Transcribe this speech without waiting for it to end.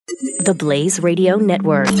the Blaze Radio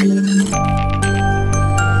Network.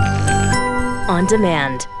 On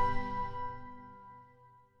demand.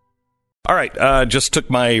 All right, just took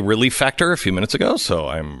my relief factor a few minutes ago, so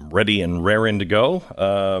I'm ready and raring to go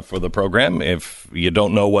for the program. If you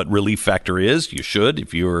don't know what relief factor is, you should.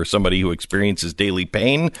 If you're somebody who experiences daily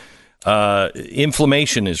pain,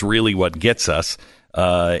 inflammation is really what gets us.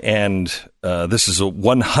 And this is a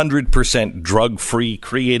 100% drug-free,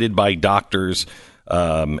 created by doctors,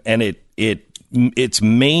 and its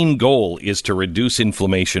main goal is to reduce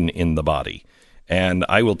inflammation in the body. And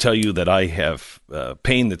I will tell you that I have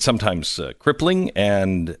pain that's sometimes crippling,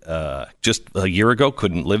 and just a year ago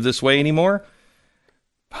couldn't live this way anymore.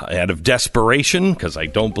 Out of desperation, because I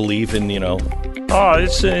don't believe in,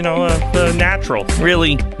 it's, natural.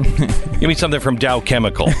 Really? Give me something from Dow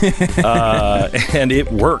Chemical. And it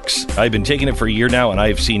works. I've been taking it for a year now, and I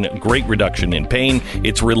have seen great reduction in pain.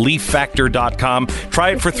 It's relieffactor.com.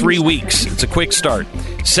 Try it for 3 weeks. It's a quick start.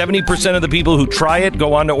 70% of the people who try it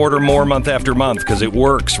go on to order more month after month because it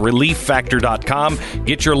works. Relieffactor.com.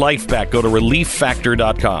 Get your life back. Go to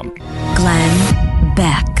relieffactor.com. Glenn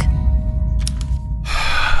Beck.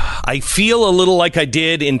 I feel a little like I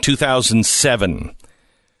did in 2007.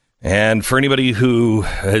 And for anybody who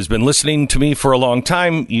has been listening to me for a long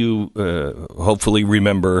time, you hopefully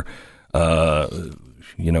remember,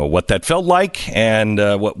 what that felt like and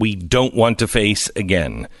what we don't want to face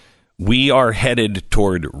again. We are headed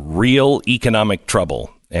toward real economic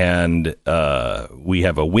trouble, and we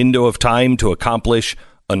have a window of time to accomplish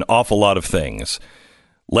an awful lot of things.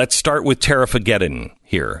 Let's start with Tariff-ageddon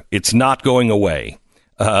here. It's not going away.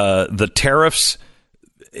 The tariffs,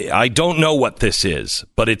 I don't know what this is,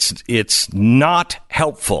 but it's not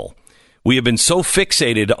helpful. We have been so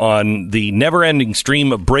fixated on the never-ending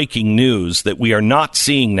stream of breaking news that we are not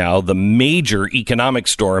seeing now the major economic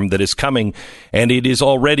storm that is coming, and it is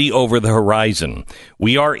already over the horizon.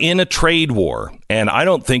 We are in a trade war, and I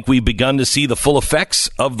don't think we've begun to see the full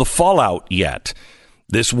effects of the fallout yet.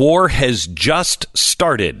 This war has just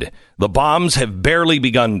started. The bombs have barely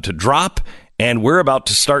begun to drop, and we're about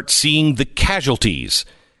to start seeing the casualties.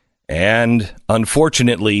 And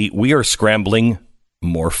unfortunately, we are scrambling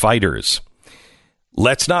more fighters.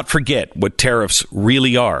 Let's not forget what tariffs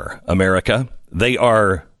really are, America. They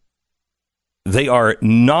are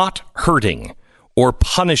not hurting or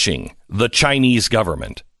punishing the Chinese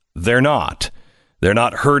government. They're not. They're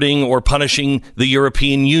not hurting or punishing the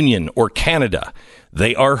European Union or Canada.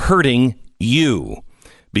 They are hurting you,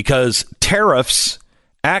 because tariffs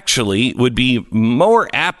actually would be more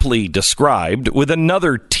aptly described with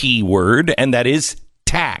another T word, and that is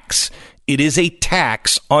tax. It is a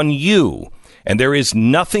tax on you, and there is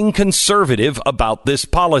nothing conservative about this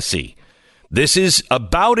policy. This is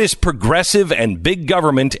about as progressive and big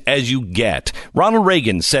government as you get. Ronald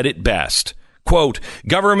Reagan said it best. Quote,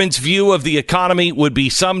 government's view of the economy would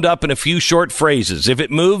be summed up in a few short phrases. If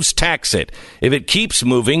it moves, tax it. If it keeps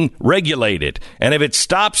moving, regulate it. And if it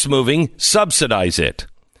stops moving, subsidize it.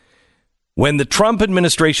 When the Trump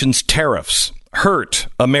administration's tariffs hurt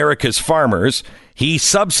America's farmers, he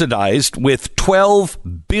subsidized with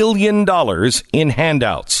 $12 billion in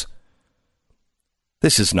handouts.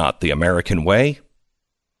 This is not the American way.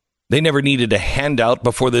 They never needed a handout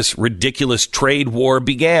before this ridiculous trade war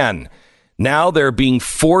began. Now they're being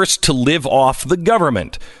forced to live off the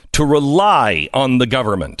government, to rely on the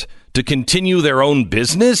government, to continue their own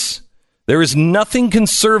business. There is nothing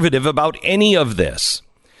conservative about any of this.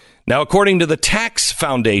 Now, according to the Tax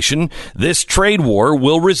Foundation, this trade war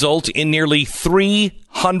will result in nearly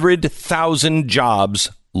 300,000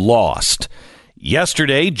 jobs lost.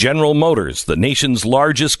 Yesterday, General Motors, the nation's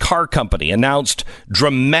largest car company, announced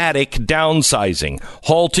dramatic downsizing,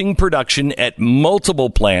 halting production at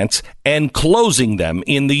multiple plants and closing them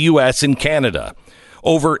in the U.S. and Canada.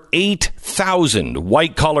 Over 8,000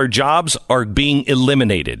 white-collar jobs are being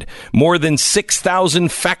eliminated. More than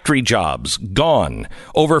 6,000 factory jobs gone.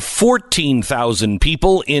 Over 14,000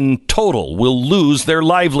 people in total will lose their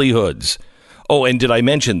livelihoods. Oh, and did I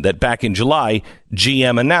mention that back in July,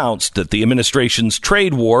 GM announced that the administration's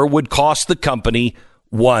trade war would cost the company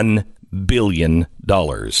 $1 billion.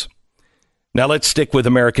 Now let's stick with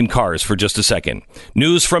American cars for just a second.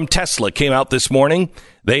 News from Tesla came out this morning.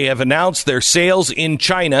 They have announced their sales in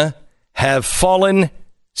China have fallen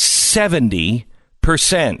 70%.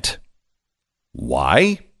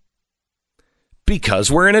 Why?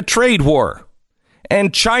 Because we're in a trade war.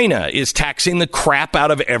 And China is taxing the crap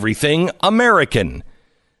out of everything American.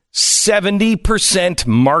 70%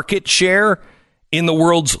 market share in the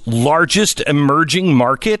world's largest emerging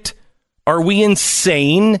market? Are we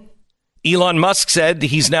insane? Elon Musk said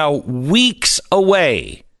he's now weeks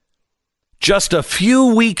away just a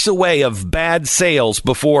few weeks away of bad sales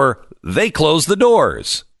before they close the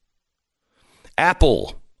doors.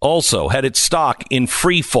 Apple also had its stock in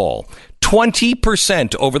free fall,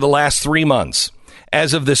 20% over the last 3 months.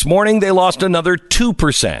 As of this morning, they lost another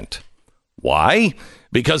 2%. Why?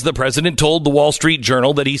 Because the president told the Wall Street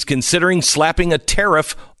Journal that he's considering slapping a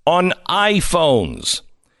tariff on iPhones.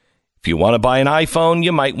 If you want to buy an iPhone,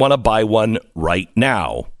 you might want to buy one right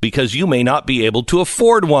now because you may not be able to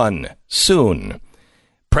afford one soon.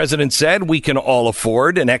 President said we can all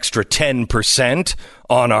afford an extra 10%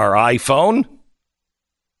 on our iPhone.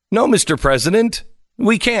 No, Mr. President,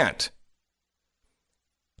 we can't.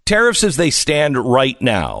 Tariffs as they stand right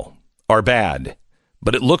now are bad,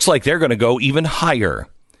 but it looks like they're going to go even higher.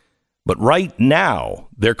 But right now,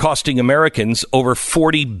 they're costing Americans over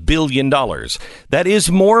 $40 billion. That is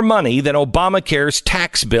more money than Obamacare's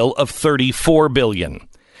tax bill of $34 billion.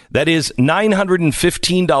 That is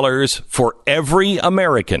 $915 for every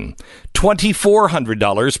American,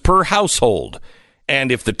 $2,400 per household.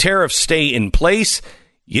 And if the tariffs stay in place,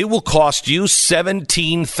 it will cost you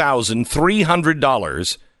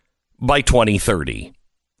 $17,300 by 2030.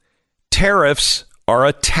 Tariffs are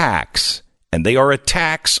a tax, and they are a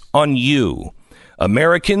tax on you.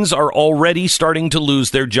 Americans are already starting to lose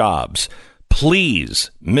their jobs.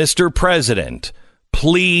 Please, Mr. President,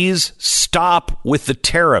 please stop with the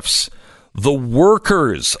tariffs. The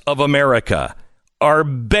workers of America are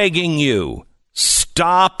begging you,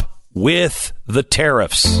 stop with the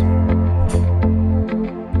tariffs.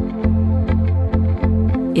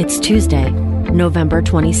 It's Tuesday, November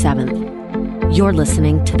 27th. You're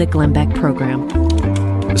listening to the Glenn Beck Program.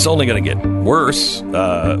 It's only going to get worse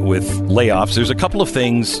with layoffs. There's a couple of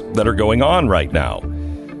things that are going on right now.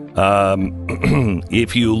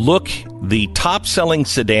 If you look, the top-selling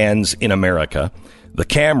sedans in America, the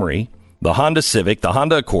Camry, the Honda Civic, the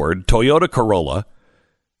Honda Accord, Toyota Corolla,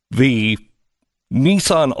 the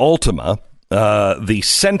Nissan Altima, the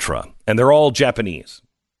Sentra, and they're all Japanese.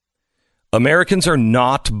 Americans are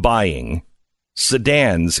not buying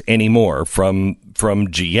sedans anymore from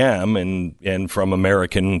GM and from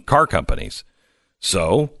American car companies.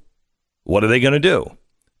 So what are they going to do?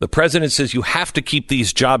 The president says you have to keep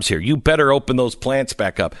these jobs here. You better open those plants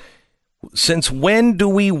back up. Since when do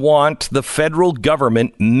we want the federal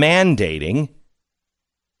government mandating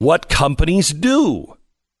what companies do?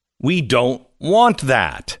 We don't want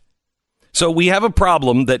that. So we have a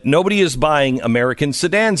problem that nobody is buying American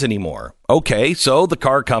sedans anymore. Okay, so the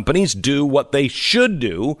car companies do what they should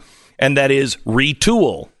do, and that is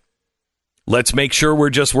retool. Let's make sure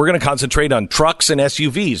we're going to concentrate on trucks and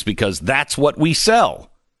SUVs because that's what we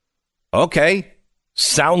sell. Okay,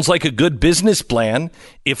 sounds like a good business plan.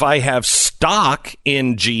 If I have stock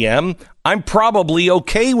in GM, I'm probably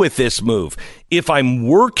okay with this move. If I'm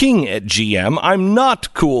working at GM, I'm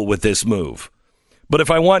not cool with this move. But if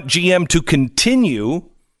I want GM to continue,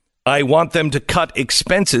 I want them to cut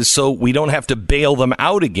expenses so we don't have to bail them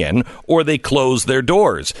out again or they close their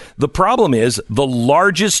doors. The problem is the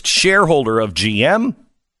largest shareholder of GM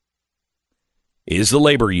is the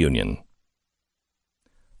labor union.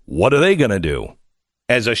 What are they going to do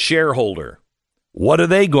as a shareholder? What are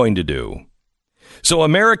they going to do? So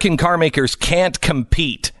American car makers can't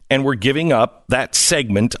compete, and we're giving up that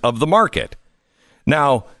segment of the market.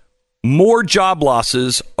 Now, more job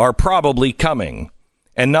losses are probably coming,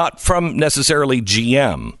 and not from necessarily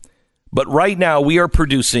GM. But right now, we are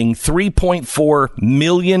producing 3.4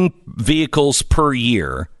 million vehicles per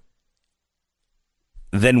year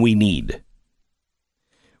than we need.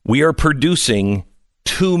 We are producing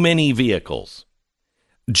too many vehicles.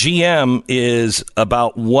 GM is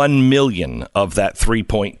about 1 million of that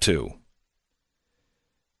 3.2.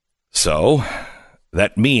 So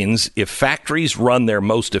that means if factories run their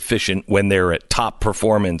most efficient when they're at top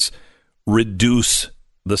performance, reduce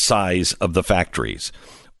the size of the factories.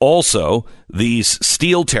 Also, these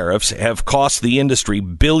steel tariffs have cost the industry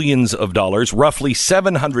billions of dollars, roughly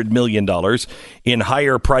 $700 million in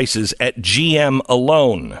higher prices at GM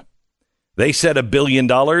alone. They said $1 billion.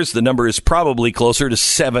 The number is probably closer to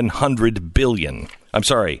 700 billion. I'm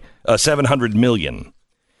sorry, 700 million.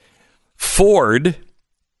 Ford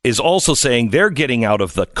is also saying they're getting out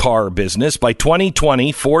of the car business. By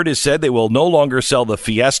 2020, Ford has said they will no longer sell the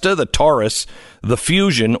Fiesta, the Taurus, the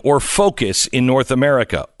Fusion, or Focus in North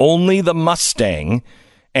America. Only the Mustang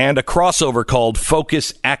and a crossover called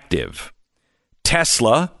Focus Active.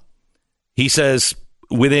 Tesla, he says,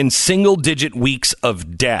 within single-digit weeks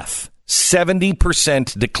of death,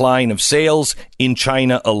 70% decline of sales in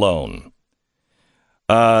China alone.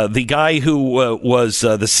 The guy who was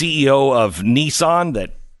the CEO of Nissan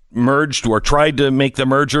that merged or tried to make the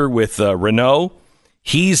merger with Renault.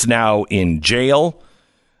 He's now in jail.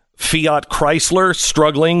 Fiat Chrysler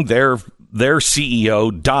struggling. Their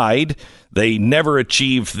CEO died. They never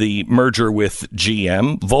achieved the merger with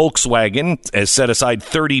GM. Volkswagen has set aside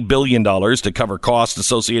 $30 billion to cover costs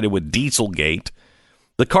associated with Dieselgate.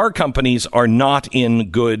 The car companies are not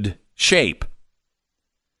in good shape.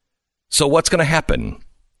 So what's going to happen?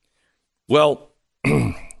 Well,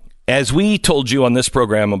 as we told you on this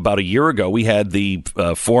program about a year ago, we had the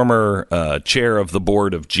former chair of the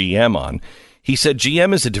board of GM on. He said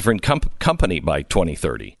GM is a different company by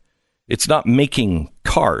 2030. It's not making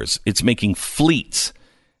cars. It's making fleets.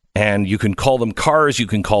 And you can call them cars. You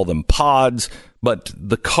can call them pods. But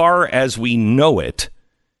the car as we know it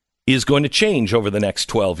is going to change over the next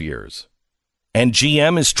 12 years. And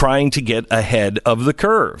GM is trying to get ahead of the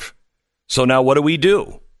curve. So now what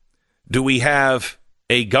do? Do we have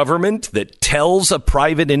a government that tells a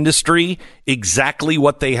private industry exactly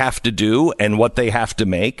what they have to do and what they have to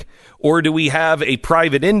make? Or do we have a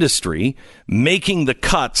private industry making the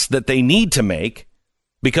cuts that they need to make?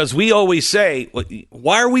 Because we always say,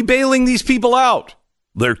 why are we bailing these people out?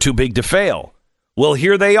 They're too big to fail. Well,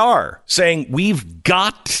 here they are saying we've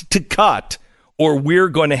got to cut or we're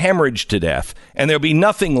going to hemorrhage to death and there'll be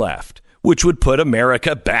nothing left, which would put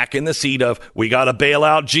America back in the seat of we got to bail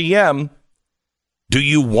out GM. Do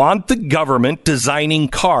you want the government designing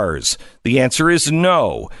cars? The answer is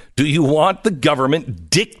no. Do you want the government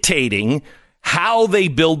dictating how they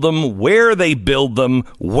build them, where they build them,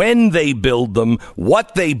 when they build them,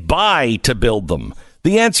 what they buy to build them?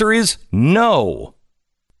 The answer is no.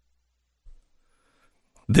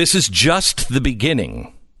 This is just the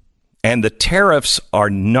beginning, and the tariffs are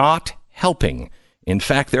not helping. In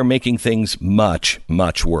fact, they're making things much,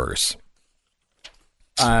 much worse.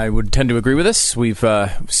 I would tend to agree with this. We've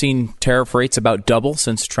seen tariff rates about double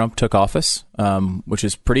since Trump took office, which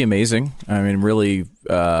is pretty amazing. I mean, really,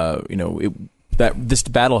 that this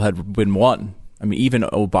battle had been won. I mean, even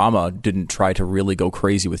Obama didn't try to really go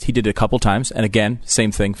crazy with. He did it a couple times, and again,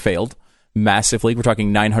 same thing, failed massively. We're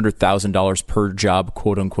talking $900,000 per job,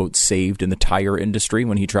 quote unquote, saved in the tire industry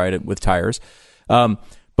when he tried it with tires.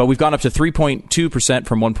 But we've gone up to 3.2%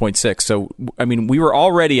 from 1.6. So, I mean, we were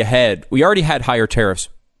already ahead. We already had higher tariffs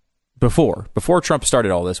before Trump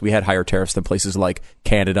started all this. We had higher tariffs than places like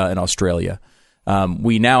Canada and Australia.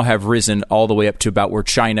 We now have risen all the way up to about where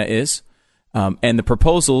China is. And the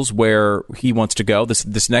proposals where he wants to go,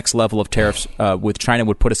 this next level of tariffs with China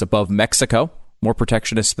would put us above Mexico, more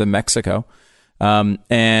protectionist than Mexico.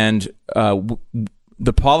 The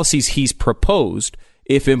policies he's proposed,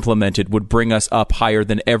 if implemented, would bring us up higher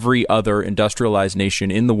than every other industrialized nation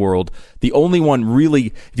in the world. The only one really,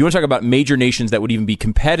 if you want to talk about major nations that would even be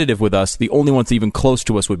competitive with us, the only ones even close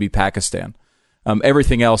to us would be Pakistan.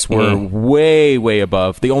 Everything else we're way, way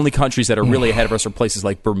above. The only countries that are really ahead of us are places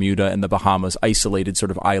like Bermuda and the Bahamas, isolated sort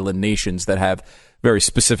of island nations that have very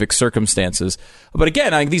specific circumstances. But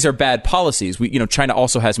again, I think these are bad policies. China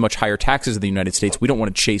also has much higher taxes than the United States. We don't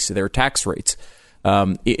want to chase their tax rates.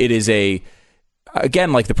 It is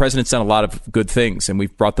again, like the president's done a lot of good things, and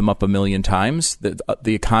we've brought them up a million times.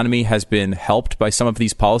 The economy has been helped by some of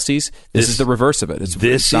these policies. This is the reverse of it.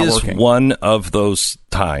 It's not working. One of those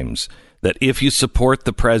times that if you support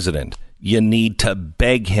the president, you need to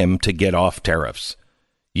beg him to get off tariffs.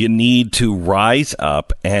 You need to rise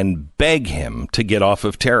up and beg him to get off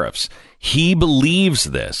of tariffs. He believes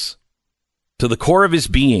this to the core of his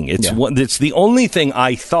being. It's the only thing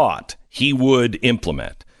I thought he would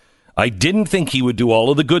implement. I didn't think he would do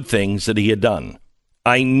all of the good things that he had done.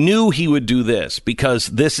 I knew he would do this because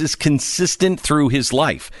this is consistent through his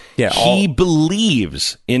life. Yeah, he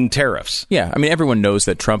believes in tariffs. Yeah, I mean, everyone knows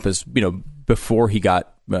that Trump is, before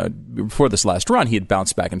this last run, he had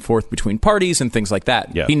bounced back and forth between parties and things like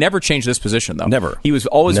that. Yeah. He never changed this position, though. Never. He was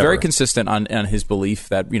always very consistent on his belief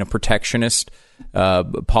that, protectionist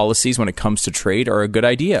policies when it comes to trade are a good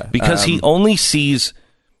idea. Because he only sees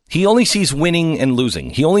winning and losing.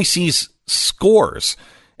 He only sees scores.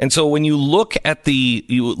 And so when you look at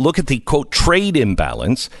the quote trade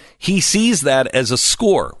imbalance, he sees that as a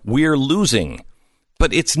score. We're losing,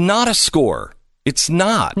 but it's not a score. It's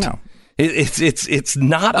not. No. It's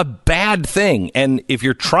not a bad thing. And if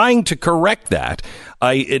you're trying to correct that,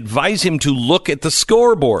 I advise him to look at the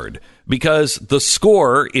scoreboard, because the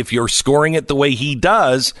score, if you're scoring it the way he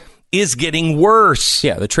does, is getting worse.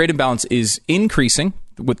 Yeah, the trade imbalance is increasing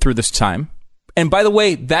through this time. And by the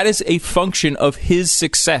way, that is a function of his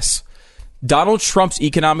success. Donald Trump's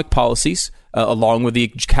economic policies, along with the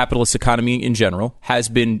capitalist economy in general, has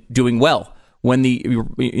been doing well. When the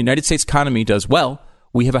United States economy does well,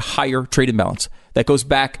 we have a higher trade imbalance. That goes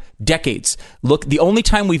back decades. Look, the only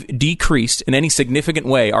time we've decreased in any significant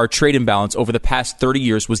way our trade imbalance over the past 30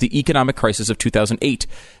 years was the economic crisis of 2008.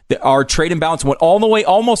 Our trade imbalance went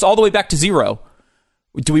almost all the way back to zero.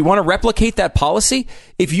 Do we want to replicate that policy?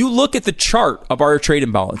 If you look at the chart of our trade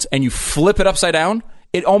imbalance and you flip it upside down,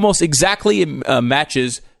 it almost exactly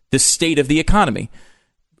matches the state of the economy.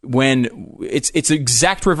 When it's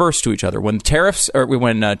exact reverse to each other. When tariffs or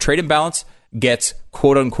when trade imbalance gets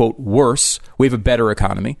quote unquote worse, we have a better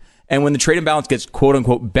economy. And when the trade imbalance gets quote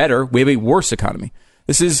unquote better, we have a worse economy.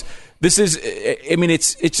 This is I mean,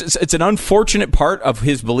 it's an unfortunate part of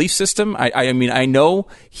his belief system. I mean, I know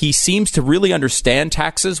he seems to really understand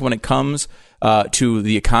taxes when it comes to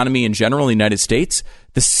the economy in general in the United States.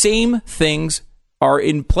 The same things are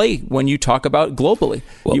in play when you talk about globally.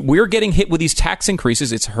 Well, we're getting hit with these tax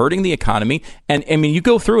increases. It's hurting the economy. And I mean, you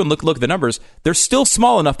go through and look at the numbers. They're still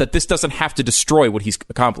small enough that this doesn't have to destroy what he's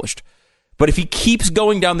accomplished. But if he keeps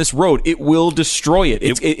going down this road, it will destroy it.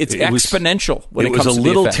 It's exponential when it comes to the effect. It was a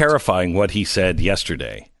little terrifying what he said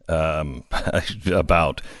yesterday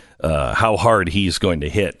about how hard he's going to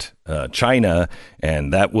hit China,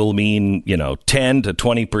 and that will mean 10 to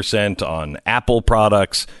 20% on Apple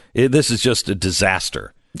products. This is just a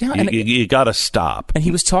disaster. Yeah, you got to stop. And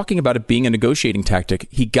he was talking about it being a negotiating tactic.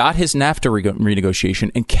 He got his NAFTA renegotiation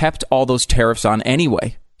and kept all those tariffs on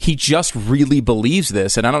anyway. He just really believes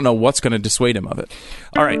this, and I don't know what's going to dissuade him of it.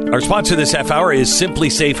 All right. Our sponsor this half hour is Simply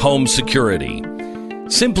Safe Home Security.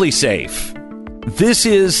 Simply Safe. This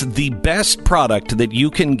is the best product that you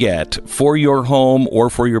can get for your home or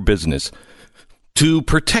for your business to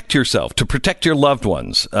protect yourself, to protect your loved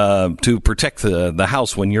ones, to protect the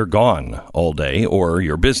house when you're gone all day or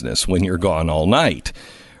your business when you're gone all night.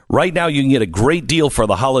 Right now, you can get a great deal for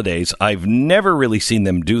the holidays. I've never really seen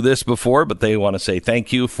them do this before, but they want to say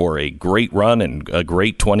thank you for a great run and a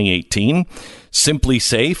great 2018. Simply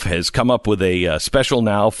Safe has come up with a special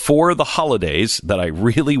now for the holidays that I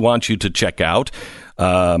really want you to check out.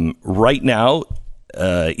 Right now,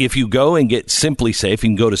 if you go and get Simply Safe, you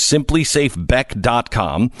can go to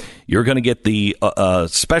simplysafebeck.com. You're going to get the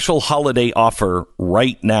special holiday offer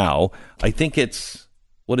right now. I think it's,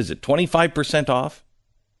 25% off?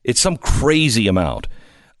 It's some crazy amount.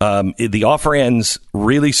 The offer ends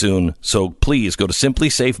really soon, so please go to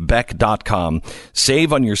simplysafebeck.com.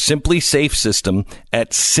 Save on your Simply Safe system at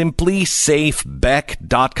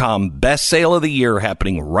simplysafebeck.com. Best sale of the year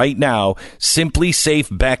happening right now,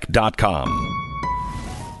 simplysafebeck.com.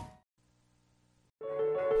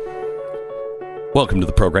 Welcome to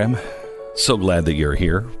the program. So glad that you're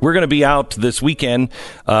here. We're going to be out this weekend.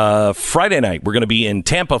 Friday night, we're going to be in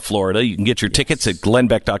Tampa, Florida. You can get your tickets at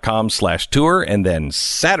glennbeck.com/tour. And then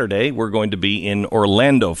Saturday, we're going to be in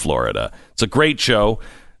Orlando, Florida. It's a great show.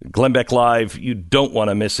 Glenn Beck Live. You don't want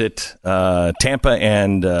to miss it. Tampa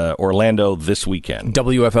and Orlando this weekend.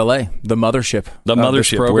 WFLA, the mothership. The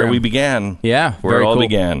mothership, where we began. Yeah. Where it all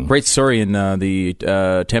began. Great story in the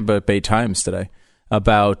Tampa Bay Times today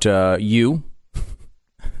about you.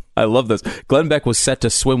 I love this. Glenn Beck was set to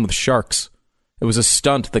swim with sharks. It was a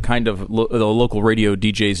stunt, the kind of the local radio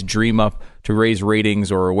DJs dream up to raise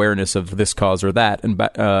ratings or awareness of this cause or that. And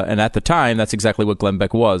at the time, that's exactly what Glenn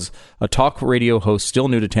Beck was. A talk radio host still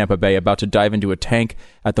new to Tampa Bay, about to dive into a tank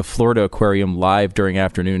at the Florida Aquarium live during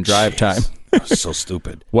afternoon drive time. So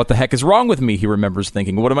stupid. What the heck is wrong with me, he remembers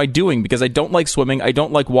thinking. What am I doing? Because I don't like swimming, I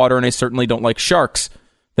don't like water, and I certainly don't like sharks.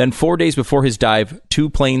 Then 4 days before his dive, 2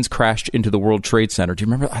 planes crashed into the World Trade Center. Do you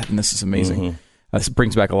remember that? And this is amazing. Mm-hmm. This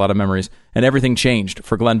brings back a lot of memories. And everything changed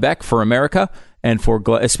for Glenn Beck, for America, and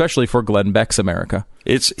especially for Glenn Beck's America.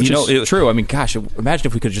 It's true. I mean, gosh, imagine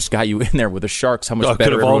if we could have just got you in there with the sharks. How much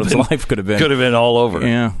better everyone's life could have been. Could have been all over.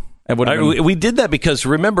 Yeah. We did that because,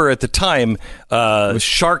 remember, at the time,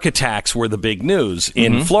 shark attacks were the big news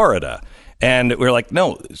in Florida. And we were like,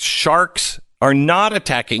 no, sharks are not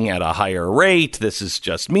attacking at a higher rate. This is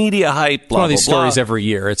just media hype. Blah, one of these blah, stories every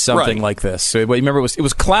year. It's something like this. So, remember, it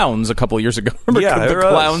was clowns a couple of years ago. Remember the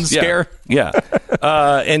clown scare? Yeah.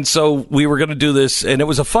 And so we were going to do this, and it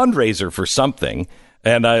was a fundraiser for something.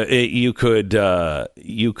 And you could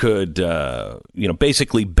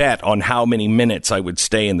basically bet on how many minutes I would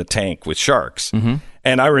stay in the tank with sharks. Mm-hmm.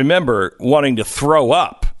 And I remember wanting to throw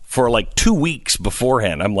up for like 2 weeks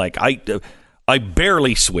beforehand. I'm like, I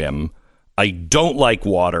barely swim. I don't like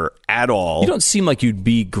water at all. You don't seem like you'd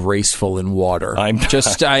be graceful in water.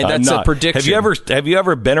 That's a prediction. Have you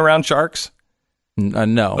ever been around sharks?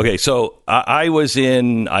 No. Okay, so I was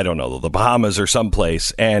in, I don't know, the Bahamas or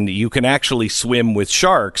someplace, and you can actually swim with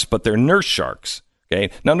sharks, but they're nurse sharks. Okay,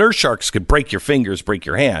 now nurse sharks could break your fingers, break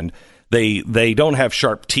your hand. They don't have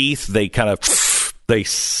sharp teeth. They kind of they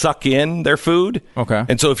suck in their food. Okay.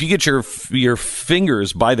 And so if you get your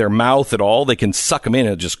fingers by their mouth at all, they can suck them in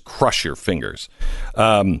and just crush your fingers.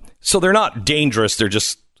 So they're not dangerous. They're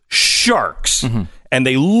just sharks. Mm-hmm. And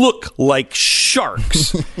they look like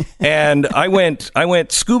sharks. And I went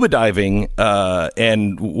scuba diving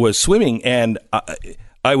and was swimming, and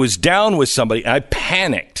I was down with somebody. I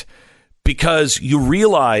panicked because you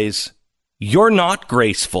realize you're not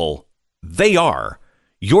graceful. They are.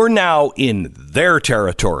 You're now in their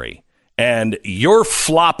territory, and you're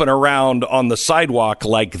flopping around on the sidewalk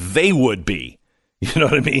like they would be. You know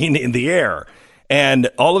what I mean? In the air.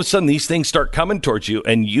 And all of a sudden, these things start coming towards you,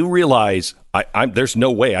 and you realize, there's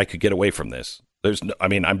no way I could get away from this.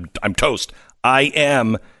 I'm toast. I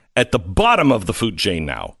am at the bottom of the food chain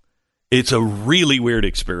now. It's a really weird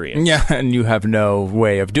experience. Yeah, and you have no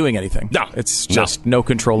way of doing anything. No. It's just no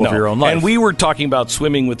control of your own life. And we were talking about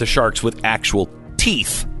swimming with the sharks with actual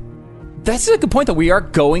teeth. That's a good point, that we are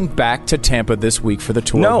going back to Tampa this week for the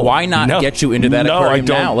tour. No, Why not get you into that aquarium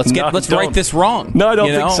now? Let's right this wrong. No, I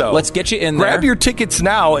don't think so. Let's get you in there. Grab your tickets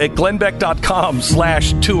now at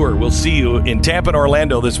glennbeck.com/tour. We'll see you in Tampa and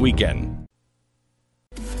Orlando this weekend.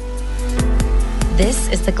 This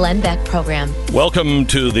is the Glenn Beck Program. Welcome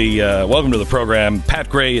to the program. Pat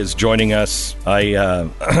Gray is joining us.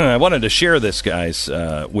 I wanted to share this, guys,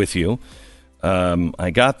 with you.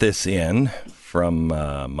 I got this in from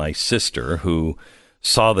my sister, who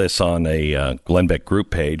saw this on a Glenn Beck group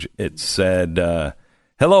page. It said,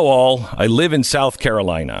 "Hello all, I live in South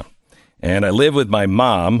Carolina, and I live with my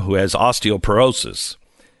mom who has osteoporosis.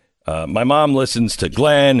 My mom listens to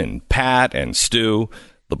Glenn and Pat and Stu.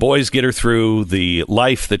 The boys get her through the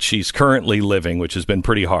life that she's currently living, which has been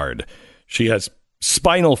pretty hard. She has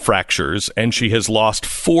spinal fractures, and she has lost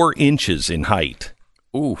 4 inches in height."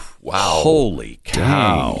 Oof, wow. Holy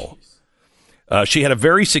cow. She had a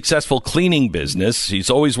very successful cleaning business. She's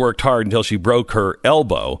always worked hard until she broke her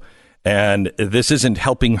elbow, and this isn't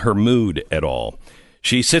helping her mood at all.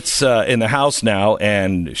 She sits in the house now,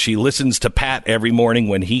 and she listens to Pat every morning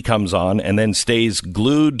when he comes on, and then stays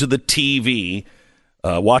glued to the TV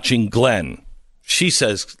watching Glenn. She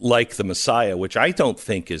says, like the Messiah, which I don't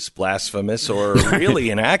think is blasphemous or really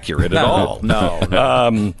inaccurate at all.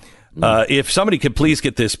 No. If somebody could please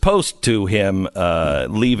get this post to him,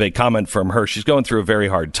 leave a comment from her. She's going through a very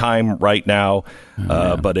hard time right now.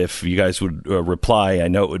 But if you guys would reply, I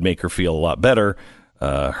know it would make her feel a lot better.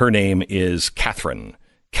 Her name is Catherine.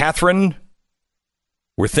 Catherine,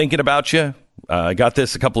 we're thinking about you. I got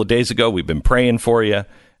this a couple of days ago. We've been praying for you.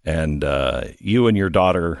 And you and your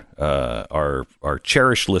daughter are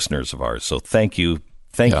cherished listeners of ours. So thank you.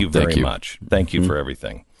 Thank you very much. Thank you for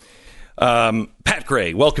everything. Pat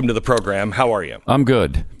Gray, welcome to the program. How are you? I'm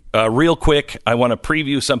good. Real quick, I want to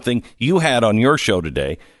preview something you had on your show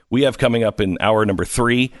today. We have coming up in hour number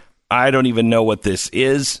 3. I don't even know what this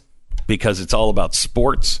is because it's all about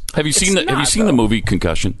sports. Have you seen the movie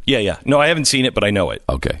Concussion? Yeah. No, I haven't seen it, but I know it.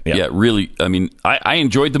 Okay. Yeah, really. I mean, I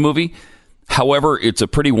enjoyed the movie. However, it's a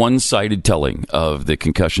pretty one-sided telling of the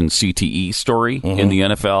concussion CTE story in the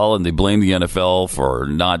NFL, and they blame the NFL for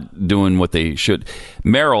not doing what they should.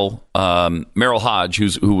 Merril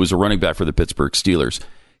Hoge, who was a running back for the Pittsburgh Steelers,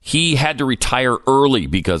 he had to retire early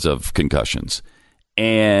because of concussions.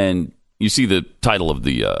 And you see the title of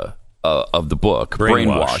the book,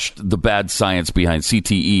 Brainwashed, the Bad Science Behind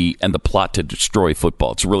CTE and the Plot to Destroy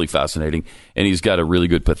Football. It's really fascinating. And he's got a really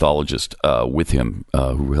good pathologist with him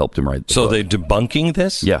who helped him write the book. They're debunking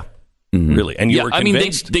this? Yeah. Mm-hmm. Really? And you were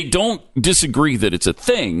convinced? I mean, they don't disagree that it's a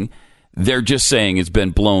thing. They're just saying it's been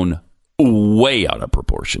blown way out of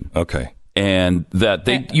proportion. Okay. And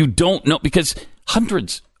that you don't know, because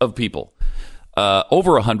hundreds of people,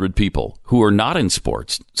 over 100 people who are not in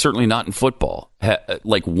sports, certainly not in football,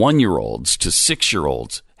 like 1-year-olds to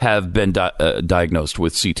 6-year-olds have been diagnosed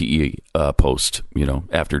with CTE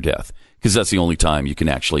after death, because that's the only time you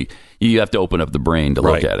have to open up the brain to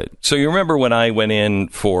look at it. So you remember when I went in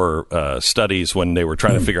for studies when they were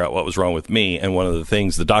trying to figure out what was wrong with me, and one of the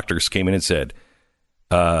things the doctors came in and said,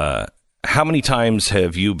 how many times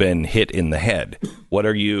have you been hit in the head? What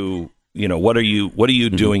are you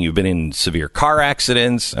doing? You've been in severe car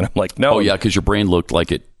accidents? And I'm like, no. Oh, yeah, because your brain looked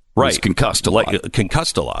like it was concussed a lot.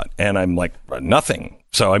 Concussed a lot. And I'm like, nothing.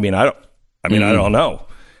 So, I don't know.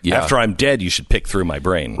 Yeah. After I'm dead, you should pick through my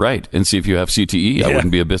brain. Right. And see if you have CTE. Yeah. I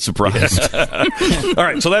wouldn't be a bit surprised. All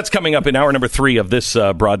right. So that's coming up in hour number 3 of this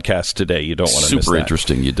broadcast today. You don't want to miss that. Super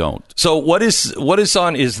interesting. You don't. So what is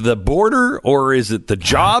on? Is the border, or is it the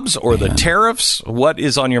jobs, or the tariffs? What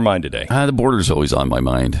is on your mind today? The border's always on my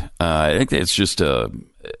mind. I think it's just an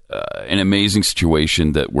amazing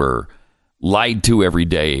situation that we're lied to every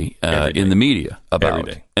day in the media about.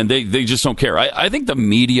 And they just don't care. I think the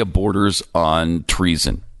media borders on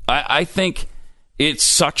treason. I think it's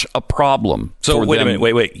such a problem. So wait a minute.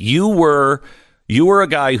 Wait. You were a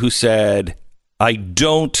guy who said, I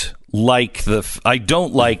don't like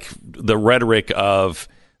the rhetoric of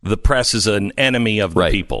the press is an enemy of the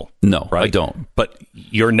people. No, right? I don't. But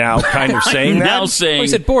you're now kind of saying that? Well, he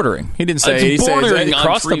said bordering. He didn't say bordering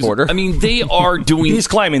across the border. I mean, they are doing... He's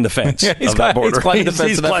climbing the fence of that border. He's climbing the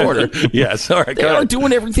fence of that border. Yes, all right. They are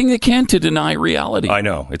doing everything they can to deny reality. I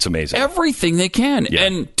know. It's amazing. Everything they can. Yeah.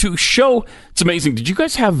 And to show... It's amazing. Did you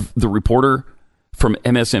guys have the reporter from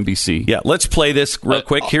MSNBC? Yeah, let's play this real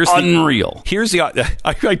quick. Here's unreal. Here's the... I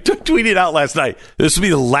tweeted out last night. This will be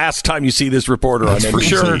the last time you see this reporter on NBC. For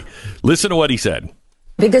sure. Listen to what he said.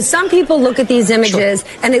 Because some people look at these images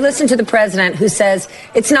and they listen to the president who says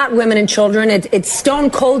it's not women and children, it's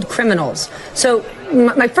stone cold criminals. So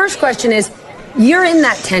my first question is, you're in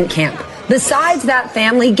that tent camp. Besides that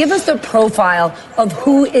family, give us the profile of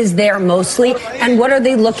who is there mostly and what are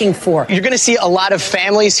they looking for? You're going to see a lot of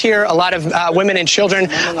families here, a lot of women and children.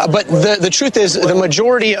 But the truth is the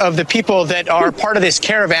majority of the people that are part of this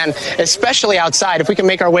caravan, especially outside, if we can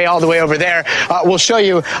make our way all the way over there, we'll show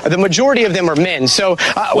you the majority of them are men. So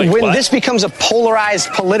when this becomes a polarized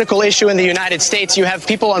political issue in the United States, you have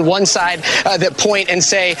people on one side that point and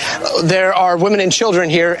say there are women and children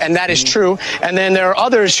here, and that is true. And then there are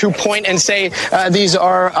others who point and say these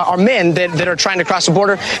are men that are trying to cross the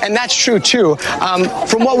border, and that's true too.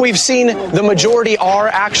 From what we've seen, the majority are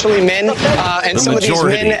actually men, and some of these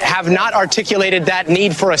men have not articulated that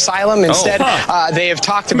need for asylum. Instead, they have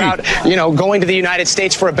talked about going to the United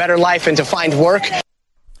States for a better life and to find work. It's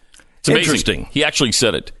amazing. Interesting. He actually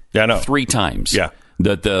said it 3 times. Yeah.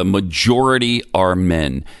 That the majority are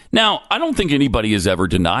men. Now, I don't think anybody has ever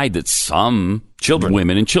denied that some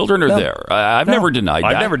women and children are there. I've never denied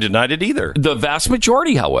that. I've never denied it either. The vast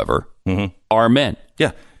majority, however, are men.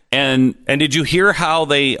 Yeah. And did you hear how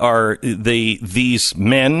these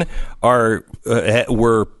men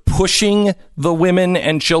were pushing the women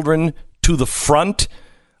and children to the front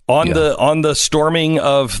on the storming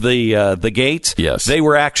of the gates? Yes. They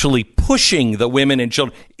were actually pushing the women and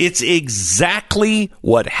children. It's exactly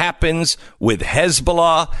what happens with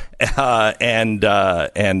Hezbollah and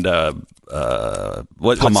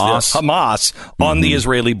Hamas on the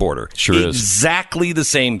Israeli border. Sure is. Exactly the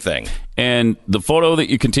same thing. And the photo that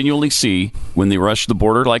you continually see when they rushed the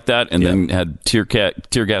border like that and then had tear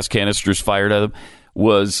gas canisters fired at them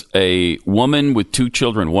was a woman with 2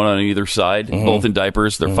 children, one on either side, both in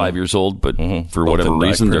diapers. They're 5 years old, but for whatever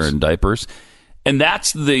reason, they're in diapers. And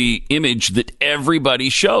that's the image that everybody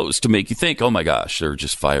shows to make you think, oh my gosh, they're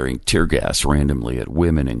just firing tear gas randomly at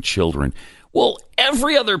women and children. Well,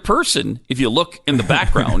 every other person, if you look in the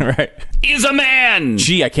background, is a man.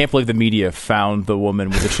 Gee, I can't believe the media found the woman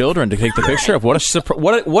with the children to take the picture of.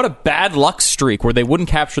 What a bad luck streak where they wouldn't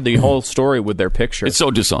capture the whole story with their picture. It's so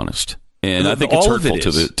dishonest. And I think it's hurtful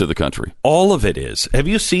to the country. All of it is. Have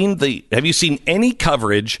you seen any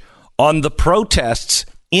coverage on the protests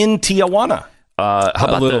in Tijuana? How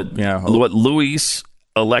about what Luis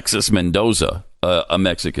Alexis Mendoza, a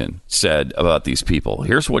Mexican, said about these people?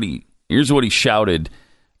 Here's what he shouted,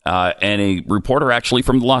 and a reporter actually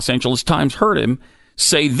from the Los Angeles Times heard him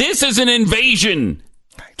say, "This is an invasion."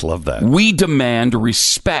 I love that. We demand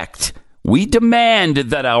respect. We demand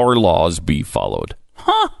that our laws be followed.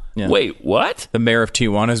 Huh? Yeah. Wait, what? The mayor of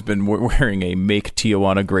Tijuana has been wearing a "Make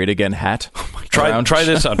Tijuana Great Again" hat. Try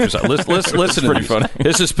this on for a second. Listen to this. Funny.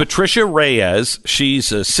 This is Patricia Reyes.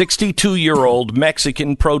 She's a 62-year-old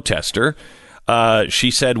Mexican protester.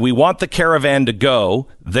 She said, "We want the caravan to go.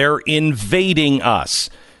 They're invading us.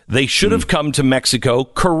 They should have come to Mexico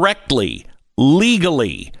correctly,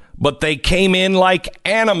 legally, but they came in like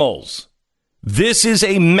animals. This is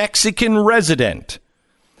a Mexican resident."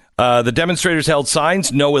 The demonstrators held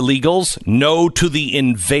signs, "No illegals, no to the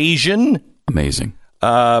invasion." Amazing.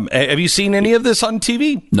 Have you seen any of this on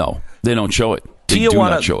TV? No, they don't show it. They do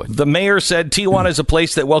not show it. The mayor said Tijuana is a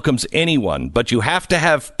place that welcomes anyone, but you have to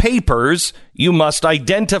have papers. You must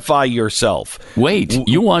identify yourself. Wait,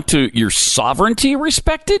 you want your sovereignty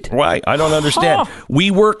respected? Right. I don't understand.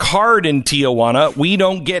 We work hard in Tijuana. We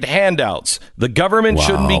don't get handouts. The government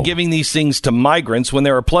shouldn't be giving these things to migrants when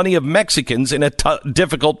there are plenty of Mexicans in a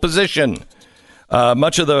difficult position.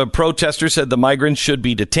 Much of the protesters said the migrants should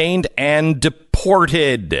be detained and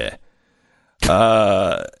deported.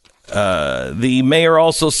 The mayor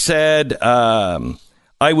also said,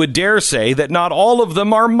 "I would dare say that not all of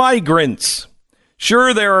them are migrants."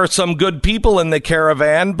 Sure, there are some good people in the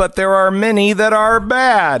caravan, but there are many that are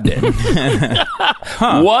bad.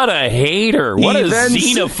 What a hater. What a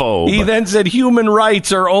xenophobe. He then said human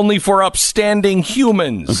rights are only for upstanding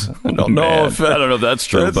humans. I don't know if that's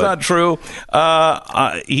true. That's not true.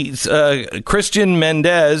 He's Christian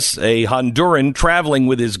Mendez, a Honduran traveling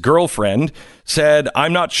with his girlfriend, said,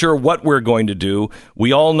 I'm not sure what we're going to do.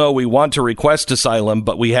 We all know we want to request asylum,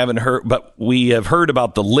 but we have heard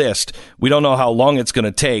about the list. We don't know how long it's going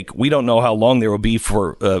to take. We don't know how long there will be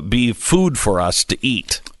food for us to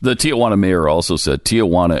eat. The Tijuana mayor also said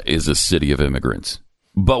Tijuana is a city of immigrants,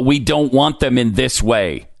 but we don't want them in this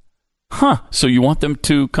way. So you want them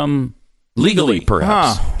to come legally,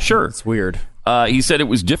 perhaps? Sure. It's weird. He said it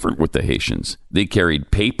was different with the Haitians. They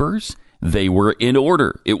carried papers. They were in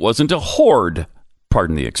order. It wasn't a horde.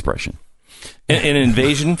 Pardon the expression. An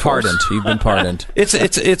invasion? Pardoned. You've been pardoned.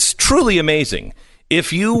 It's truly amazing.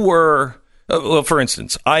 If you were... well, for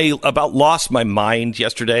instance, I about lost my mind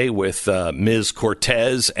yesterday with Ms.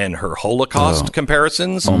 Cortez and her Holocaust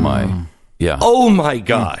comparisons. Oh, my. Yeah. Oh, my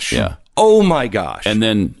gosh. Yeah. Oh, my gosh. And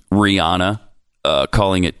then Rihanna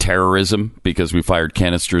calling it terrorism because we fired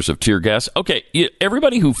canisters of tear gas. Okay,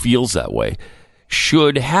 everybody who feels that way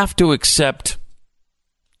should have to accept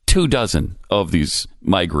 24 of these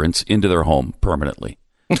migrants into their home permanently.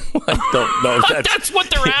 I don't know. That's what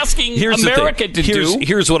they're asking America to do.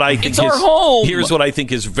 Here's what I think. It's our home. Here's what I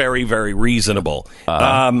think is very, very reasonable.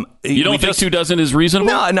 You don't think 24 is reasonable?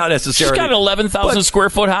 No, not necessarily. She's got an 11,000 square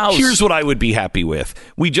foot house. Here's what I would be happy with.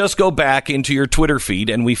 We just go back into your Twitter feed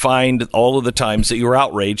and we find all of the times that you were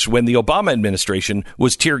outraged when the Obama administration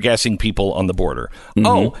was tear gassing people on the border. Mm-hmm.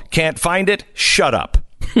 Oh, can't find it? Shut up.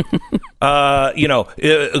 Go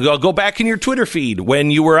back in your Twitter feed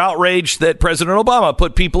when you were outraged that President Obama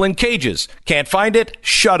put people in cages. Can't find it?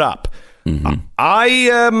 Shut up. Mm-hmm. I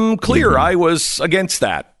am clear. Mm-hmm. I was against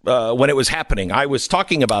that when it was happening. I was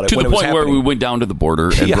talking about it to when the it was point happening. Where we went down to the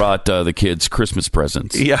border and brought the kids Christmas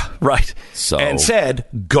presents. Yeah, right. And said,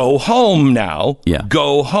 "Go home now. Yeah,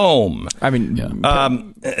 go home." I mean,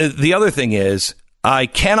 the other thing is, I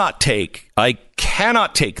cannot take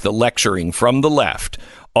the lecturing from the left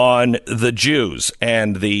on the Jews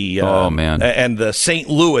and the and the St.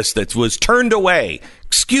 Louis that was turned away.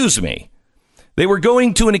 Excuse me. They were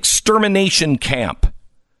going to an extermination camp.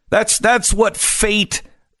 That's what fate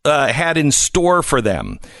had in store for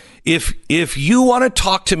them. If you want to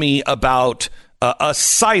talk to me about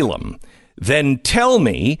asylum, then tell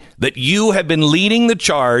me that you have been leading the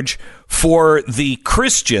charge for the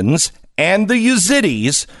Christians and the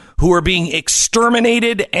Yazidis who are being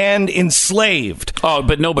exterminated and enslaved. Oh,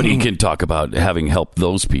 but nobody can talk about having helped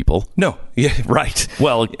those people. No. Yeah, right.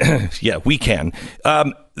 Well, yeah, we can.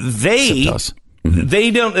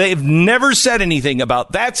 They've never said anything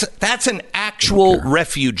about that's an actual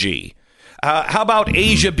refugee. How about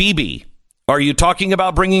Asia Bibi? Are you talking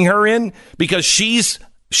about bringing her in? Because she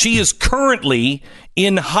is currently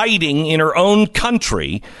in hiding in her own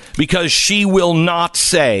country because she will not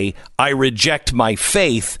say, I reject my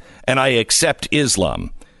faith and I accept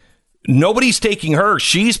Islam. Nobody's taking her.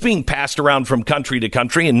 She's being passed around from country to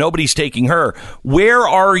country and nobody's taking her. Where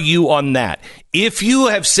are you on that? If you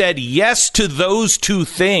have said yes to those two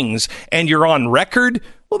things and you're on record,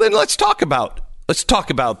 well, then let's talk about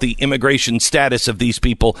the immigration status of these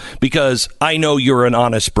people, because I know you're an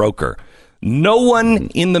honest broker. No one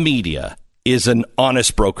in the media is an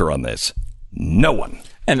honest broker on this. No one.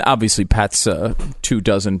 And obviously, Pat's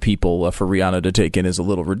 24 people for Rihanna to take in is a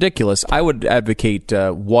little ridiculous. I would advocate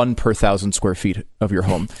 1 per 1,000 square feet of your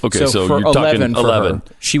home. Okay, so for you're 11 talking 11. Her,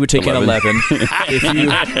 she would take 11. In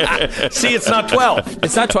 11. See, it's not 12.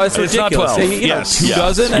 It's not 12. It's ridiculous. Not 12. Yes.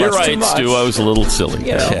 24. You're right, Stu. I was a little silly.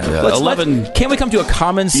 Yeah. 11. Can't we come to a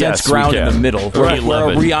common sense ground in the middle where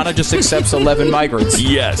Rihanna just accepts 11 migrants?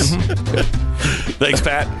 Yes. Thanks,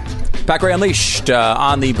 Pat. Pat Gray Unleashed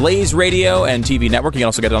on the Blaze Radio and TV network. You can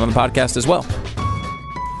also get it on the podcast as well.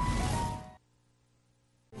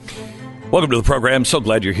 Welcome to the program. So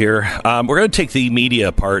glad you're here. We're going to take the media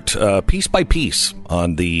apart piece by piece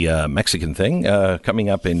on the Mexican thing coming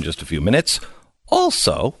up in just a few minutes.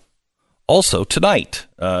 Also tonight,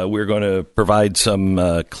 we're going to provide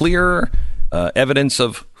some clear evidence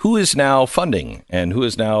of who is now funding and who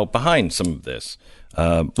is now behind some of this.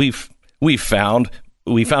 We found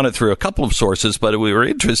it through a couple of sources, but we were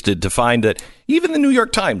interested to find that even the New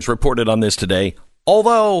York Times reported on this today,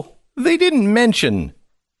 although they didn't mention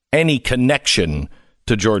any connection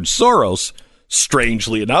to George Soros,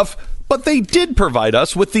 strangely enough, but they did provide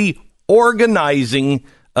us with the organizing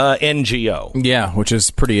NGO. Yeah, which is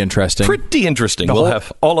pretty interesting. Pretty interesting. We'll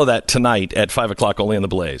have all of that tonight at 5 o'clock only on The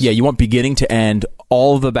Blaze. Yeah, you want beginning to end,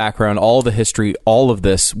 all of the background, all of the history, all of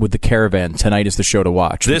this with the caravan. Tonight is the show to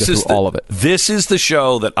watch. This is all of it. This is the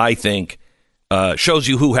show that I think shows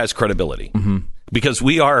you who has credibility. Because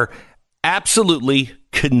we are absolutely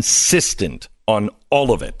consistent on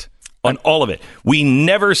all of it. On all of it. We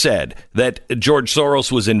never said that George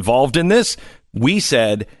Soros was involved in this. We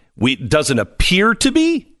said it doesn't appear to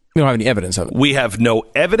be. We don't have any evidence of it. We have no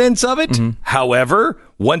evidence of it. However,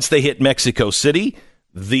 once they hit Mexico City,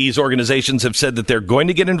 these organizations have said that they're going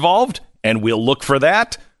to get involved, and we'll look for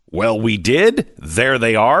that. Well, we did. There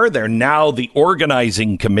they are. They're now the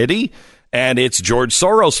organizing committee, and it's George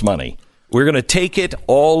Soros money. We're going to take it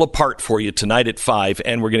all apart for you tonight at 5,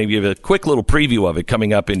 and we're going to give a quick little preview of it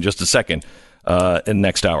coming up in just a second in the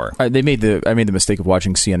next hour. I made the mistake of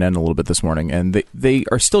watching CNN a little bit this morning, and they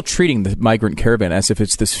are still treating the migrant caravan as if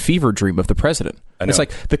it's this fever dream of the president. It's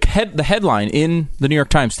like the headline in the New York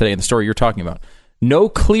Times today in the story you're talking about. No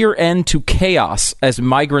clear end to chaos as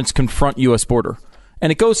migrants confront U.S. border.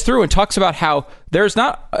 And it goes through and talks about how there's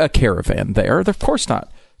not a caravan there. Of course not.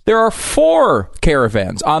 There are 4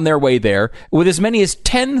 caravans on their way there with as many as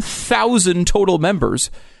 10,000 total members.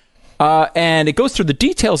 And it goes through the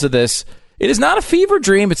details of this. It is not a fever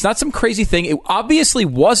dream. It's not some crazy thing. It obviously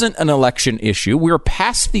wasn't an election issue. We were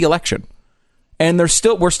past the election. And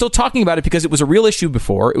we're still talking about it because it was a real issue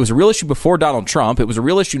before. It was a real issue before Donald Trump. It was a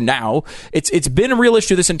real issue now. It's been a real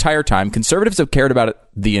issue this entire time. Conservatives have cared about it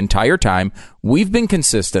the entire time. We've been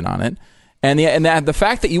consistent on it. And the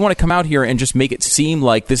fact that you want to come out here and just make it seem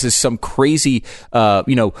like this is some crazy,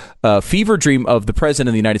 fever dream of the president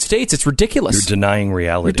of the United States, it's ridiculous. You're denying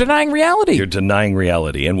reality. You're denying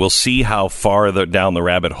reality. And we'll see how far down the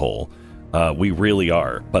rabbit hole we really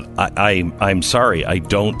are. But I'm sorry, I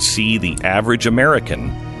don't see the average American.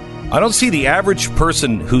 I don't see the average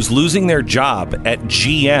person who's losing their job at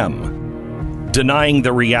GM denying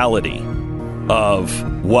the reality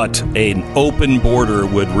of what an open border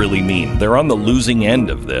would really mean. They're on the losing end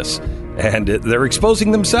of this, and they're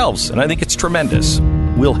exposing themselves, and I think it's tremendous.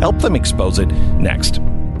 We'll help them expose it next.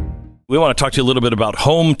 We want to talk to you a little bit about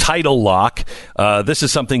home title lock. This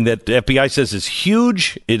is something that the FBI says is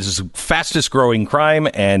huge. It is the fastest growing crime,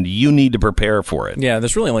 and you need to prepare for it. Yeah,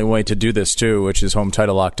 there's really only one way to do this, too, which is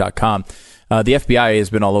hometitlelock.com. The FBI has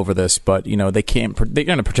been all over this, but they're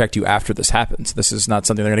going to protect you after this happens. This is not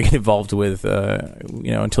something they're going to get involved with,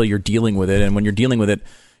 until you're dealing with it. And when you're dealing with it,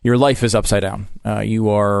 your life is upside down. You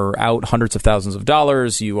are out hundreds of thousands of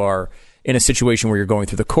dollars. You are in a situation where you're going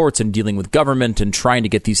through the courts and dealing with government and trying to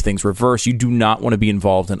get these things reversed. You do not want to be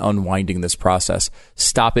involved in unwinding this process.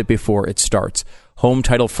 Stop it before it starts. Home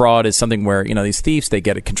title fraud is something where, these thieves, they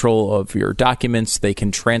get control of your documents. They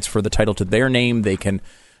can transfer the title to their name. They can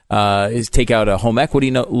take out a home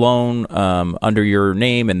equity loan under your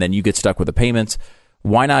name, and then you get stuck with the payments.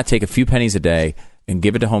 Why not take a few pennies a day and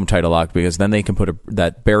give it to Home Title Lock, because then they can put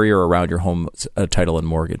that barrier around your home title and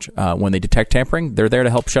mortgage. When they detect tampering, they're there to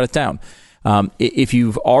help shut it down. If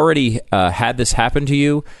you've already had this happen to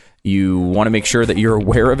you, you want to make sure that you're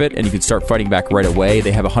aware of it, and you can start fighting back right away.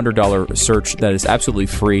 They have a $100 search that is absolutely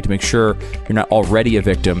free to make sure you're not already a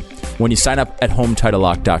victim when you sign up at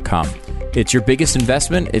HometitleLock.com. It's your biggest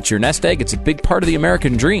investment. It's your nest egg. It's a big part of the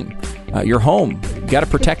American dream. Your home. You got to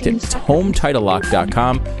protect it. It's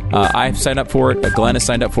HometitleLock.com. I've signed up for it. Glenn has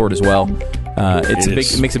signed up for it as well.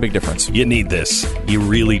 It makes a big difference. You need this. You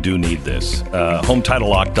really do need this.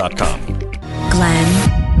 HometitleLock.com.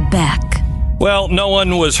 Glenn Beck. Well, no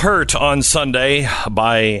one was hurt on Sunday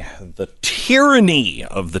by the tyranny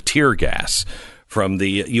of the tear gas from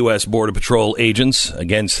the U.S. Border Patrol agents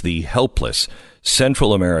against the helpless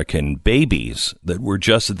Central American babies that were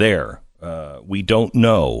just there. We don't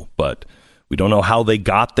know, but we don't know how they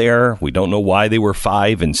got there. We don't know why they were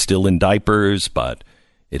 5 and still in diapers, but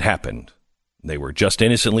it happened. They were just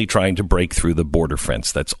innocently trying to break through the border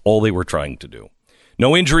fence. That's all they were trying to do.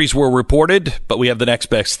 No injuries were reported, but we have the next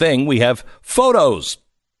best thing. We have photos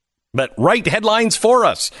that write headlines for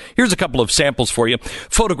us. Here's a couple of samples for you.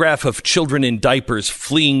 Photograph of children in diapers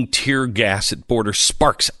fleeing tear gas at border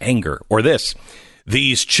sparks anger. Or this.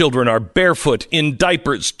 These children are barefoot in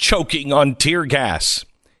diapers choking on tear gas.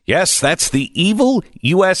 Yes, that's the evil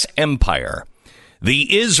U.S. empire.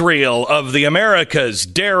 The Israel of the Americas,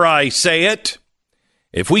 dare I say it.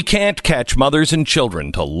 If we can't catch mothers and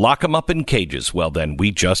children to lock them up in cages, well, then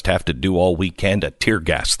we just have to do all we can to tear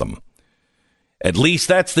gas them. At least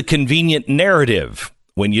that's the convenient narrative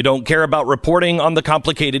when you don't care about reporting on the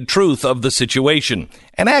complicated truth of the situation.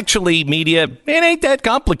 And actually, media, it ain't that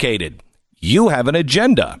complicated. You have an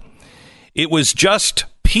agenda. It was just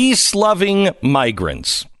peace-loving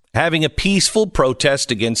migrants having a peaceful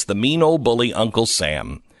protest against the mean old bully Uncle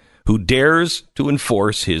Sam, who dares to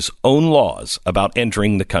enforce his own laws about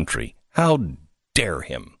entering the country. How dare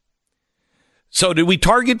him? So did we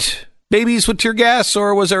target babies with tear gas,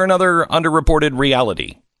 or was there another underreported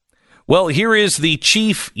reality? Well, here is the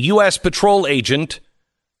chief U.S. patrol agent,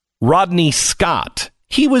 Rodney Scott.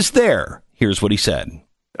 He was there. Here's what he said.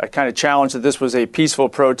 I kind of challenged that this was a peaceful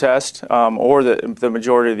protest, or that the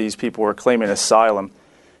majority of these people were claiming asylum.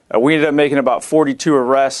 We ended up making about 42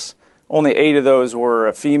 arrests. Only 8 of those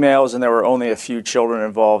were females, and there were only a few children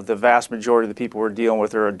involved. The vast majority of the people we're dealing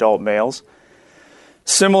with are adult males.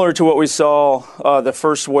 Similar to what we saw the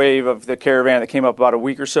first wave of the caravan that came up about a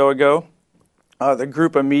week or so ago, the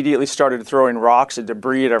group immediately started throwing rocks and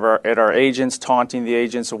debris at our agents, taunting the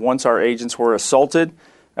agents. Once our agents were assaulted,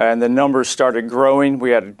 and the numbers started growing,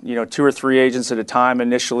 we had 2 or 3 agents at a time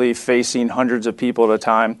initially facing hundreds of people at a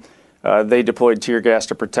time. They deployed tear gas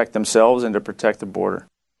to protect themselves and to protect the border.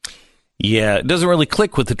 Yeah, it doesn't really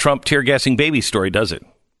click with the Trump tear gassing baby story, does it?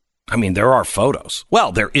 I mean, there are photos.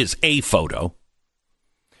 Well, there is a photo.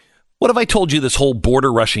 What if I told you this whole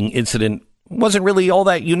border rushing incident wasn't really all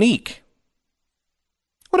that unique?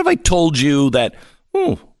 What if I told you that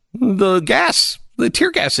the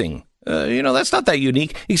tear gassing, that's not that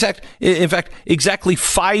unique. In fact, exactly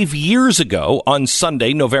 5 years ago on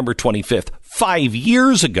Sunday, November 25th, 5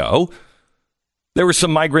 years ago, there were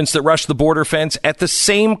some migrants that rushed the border fence at the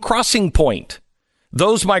same crossing point.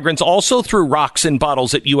 Those migrants also threw rocks and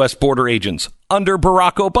bottles at U.S. border agents under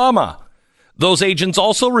Barack Obama. Those agents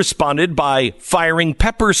also responded by firing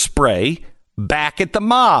pepper spray back at the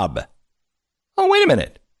mob. Oh, wait a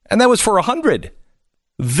minute. And that was for 100.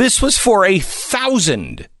 This was for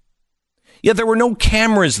 1,000. Yet there were no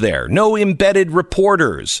cameras there, no embedded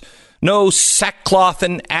reporters, no sackcloth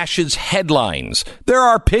and ashes headlines. There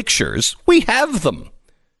are pictures. We have them.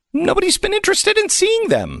 Nobody's been interested in seeing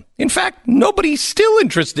them. In fact, nobody's still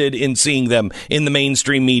interested in seeing them in the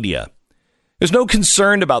mainstream media. There's no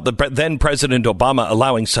concern about the then President Obama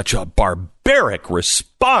allowing such a barbaric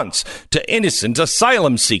response to innocent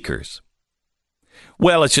asylum seekers.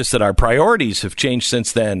 Well, it's just that our priorities have changed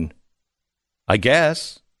since then, I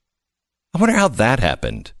guess. I wonder how that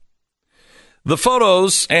happened. The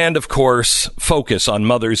photos and, of course, focus on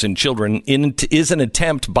mothers and children is an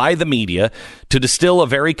attempt by the media to distill a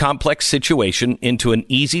very complex situation into an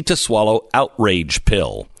easy-to-swallow outrage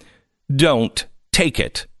pill. Don't take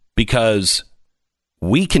it, because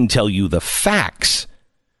we can tell you the facts.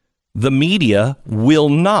 The media will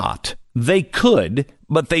not. They could,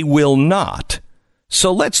 but they will not.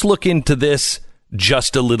 So let's look into this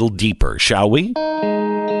just a little deeper, shall we?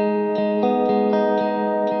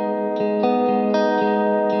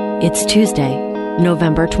 It's Tuesday,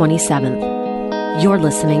 November 27th. You're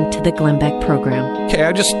listening to the Glenn Beck Program. Okay,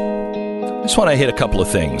 I just want to hit a couple of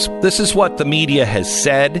things. This is what the media has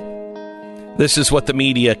said. This is what the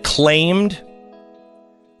media claimed.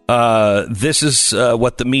 This is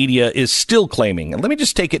what the media is still claiming. And let me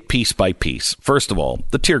just take it piece by piece. First of all,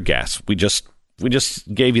 the tear gas. We just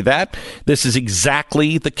gave you that. This is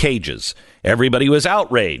exactly the cages. Everybody was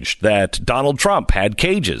outraged that Donald Trump had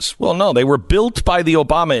cages. Well, no, they were built by the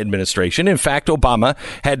Obama administration. In fact, Obama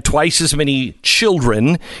had twice as many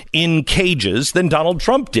children in cages than Donald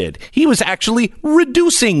Trump did. He was actually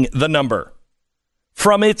reducing the number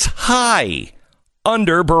from its high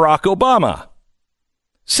under Barack Obama.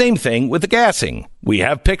 Same thing with the gassing. We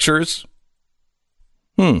have pictures.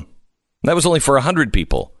 That was only for 100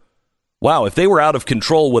 people. Wow, if they were out of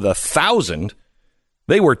control with 1,000,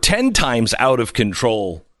 they were 10 times out of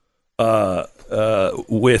control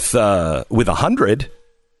with 100. I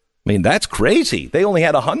mean, that's crazy. They only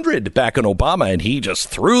had 100 back in Obama, and he just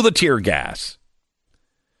threw the tear gas.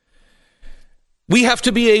 We have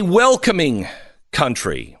to be a welcoming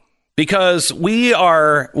country, because we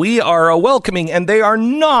are a welcoming, and they are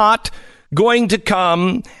not going to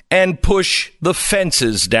come and push the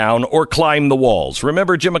fences down or climb the walls.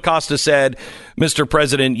 Remember, Jim Acosta said, Mr.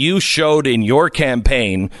 President, you showed in your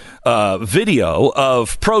campaign video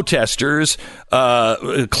of protesters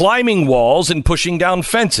climbing walls and pushing down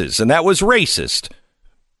fences, and that was racist.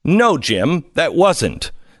 No, Jim, that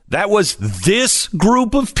wasn't. That was this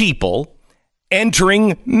group of people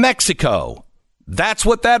entering Mexico. That's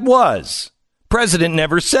what that was. President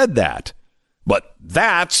never said that. But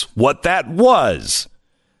that's what that was.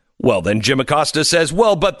 Well, then Jim Acosta says,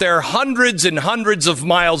 well, but they're hundreds and hundreds of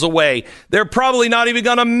miles away. They're probably not even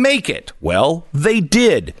going to make it. Well, they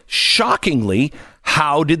did. Shockingly,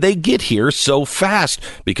 how did they get here so fast?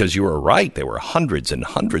 Because you were right. They were hundreds and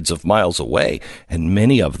hundreds of miles away. And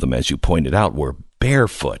many of them, as you pointed out, were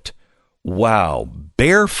barefoot. Wow,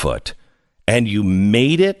 barefoot. And you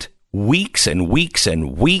made it weeks and weeks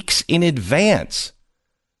and weeks in advance.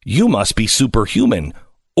 You must be superhuman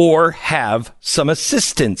or have some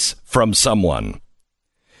assistance from someone.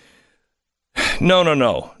 No.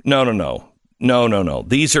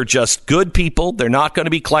 These are just good people. They're not going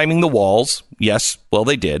to be climbing the walls. Yes, well,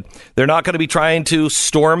 they did. They're not going to be trying to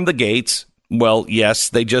storm the gates. Well, yes,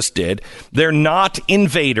 they just did. They're not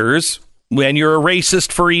invaders. When you're a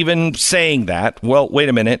racist for even saying that, well, wait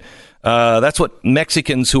a minute. That's what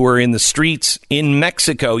Mexicans who were in the streets in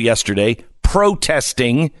Mexico yesterday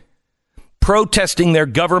protesting their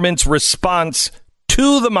government's response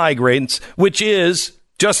to the migrants, which is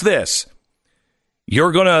just this.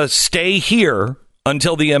 You're going to stay here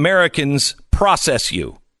until the Americans process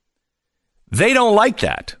you. They don't like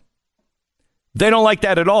that. They don't like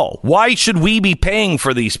that at all. Why should we be paying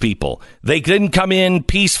for these people? They didn't come in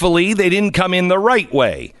peacefully. They didn't come in the right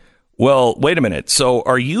way. Well, wait a minute. So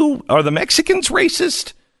are the Mexicans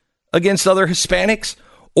racist against other Hispanics?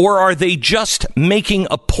 Or are they just making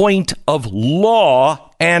a point of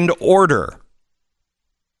law and order?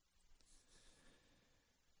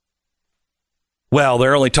 Well,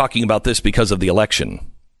 they're only talking about this because of the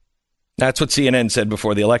election. That's what CNN said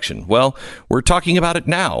before the election. Well, we're talking about it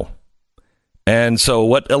now. And so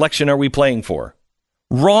what election are we playing for?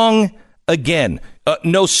 Wrong again.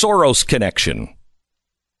 No Soros connection.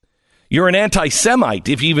 You're an anti-Semite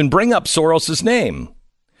if you even bring up Soros's name.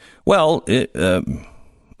 Well,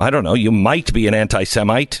 I don't know. You might be an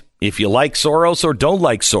anti-Semite if you like Soros or don't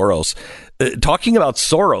like Soros. Talking about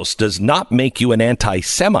Soros does not make you an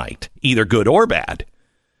anti-Semite, either good or bad.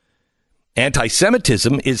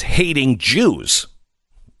 Anti-Semitism is hating Jews.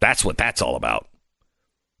 That's what that's all about.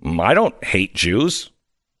 I don't hate Jews.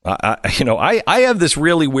 I have this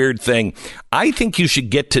really weird thing. I think you should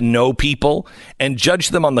get to know people and judge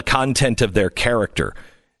them on the content of their character.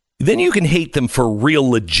 Then you can hate them for real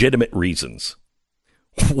legitimate reasons.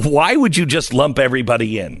 Why would you just lump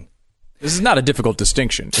everybody in? This is not a difficult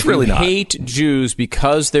distinction. It's really not. If you hate Jews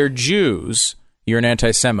because they're Jews, you're an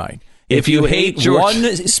anti-Semite. If you hate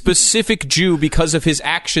one specific Jew because of his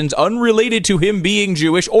actions unrelated to him being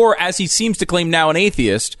Jewish, or as he seems to claim now, an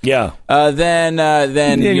atheist, then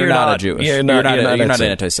you're not a Jewish. You're not an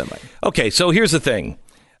anti-Semite. Okay, so here's the thing.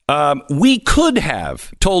 We could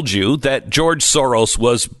have told you that George Soros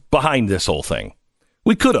was behind this whole thing.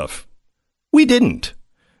 We could have. We didn't.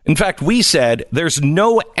 In fact, we said there's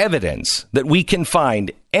no evidence that we can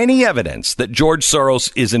find any evidence that George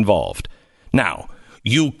Soros is involved. Now,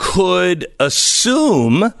 you could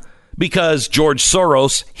assume, because George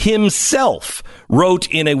Soros himself wrote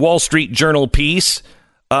in a Wall Street Journal piece,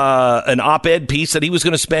 an op-ed piece, that he was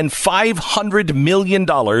going to spend $500 million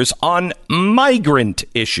on migrant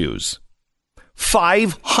issues.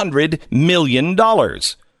 $500 million.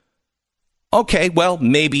 Okay, well,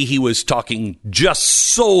 maybe he was talking just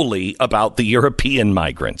solely about the European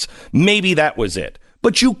migrants. Maybe that was it.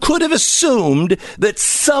 But you could have assumed that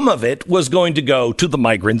some of it was going to go to the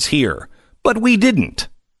migrants here. But we didn't.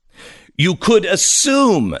 You could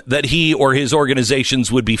assume that he or his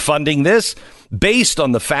organizations would be funding this based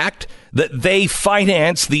on the fact that they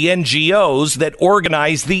finance the NGOs that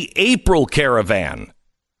organize the April caravan.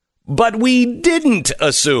 But we didn't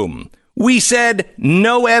assume. We said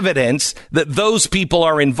no evidence that those people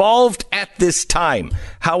are involved at this time.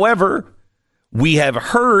 However, we have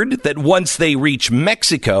heard that once they reach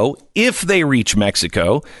Mexico, if they reach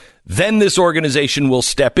Mexico, then this organization will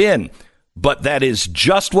step in. But that is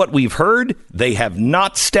just what we've heard. They have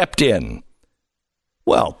not stepped in.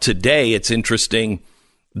 Well, today it's interesting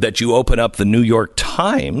that you open up the New York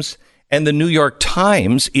Times, and the New York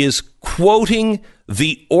Times is quoting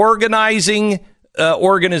the organizing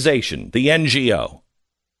organization, the NGO.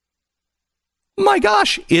 My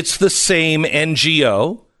gosh, it's the same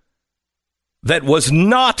NGO that was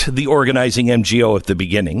not the organizing NGO at the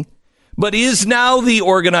beginning, but is now the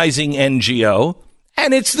organizing NGO,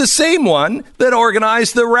 and it's the same one that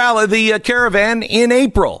organized the rally, the caravan in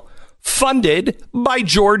April, funded by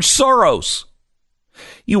George Soros.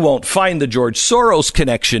 You won't find the George Soros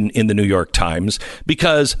connection in the New York Times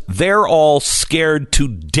because they're all scared to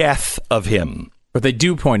death of him. But they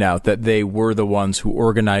do point out that they were the ones who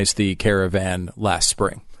organized the caravan last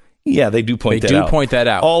spring. Yeah, they do point that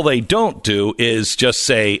out. All they don't do is just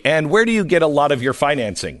say, and where do you get a lot of your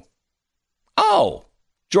financing? Oh,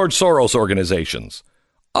 George Soros organizations.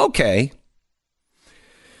 Okay.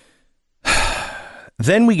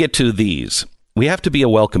 Then we get to these. We have to be a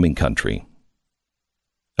welcoming country,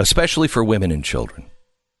 especially for women and children.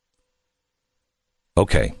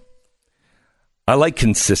 Okay. I like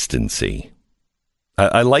consistency.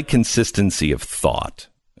 I like consistency of thought.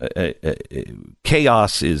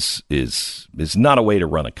 Chaos is not a way to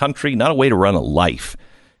run a country, not a way to run a life.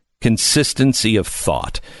 Consistency of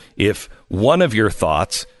thought. If one of your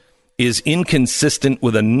thoughts is inconsistent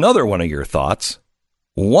with another one of your thoughts,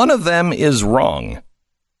 one of them is wrong.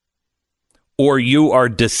 Or you are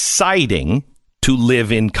deciding to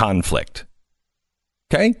live in conflict.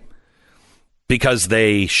 Okay? Because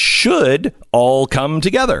they should all come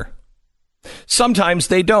together. Sometimes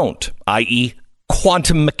they don't, i.e.,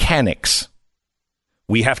 quantum mechanics.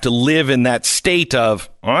 We have to live in that state of,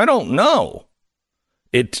 I don't know.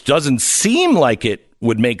 It doesn't seem like it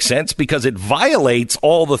would make sense because it violates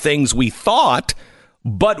all the things we thought,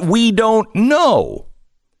 but we don't know.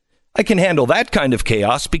 I can handle that kind of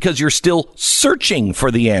chaos because you're still searching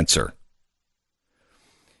for the answer.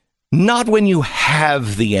 Not when you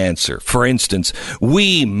have the answer. For instance,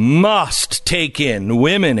 we must take in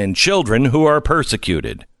women and children who are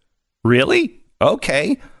persecuted. Really?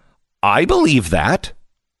 Okay. I believe that.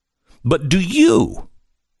 But do you?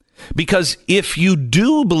 Because if you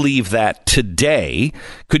do believe that today,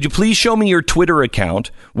 could you please show me your Twitter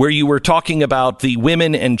account where you were talking about the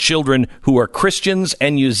women and children who are Christians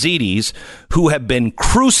and Yazidis who have been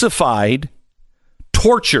crucified,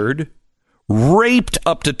 tortured, raped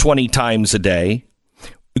up to 20 times a day?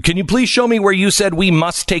 Can you please show me where you said we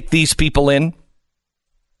must take these people in?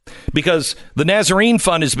 Because the Nazarene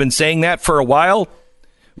Fund has been saying that for a while.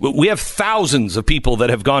 We have thousands of people that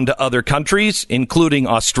have gone to other countries, including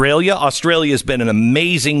Australia. Australia has been an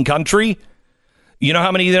amazing country. You know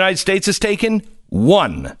how many the United States has taken?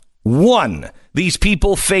 One. These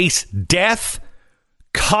people face death,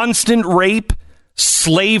 constant rape,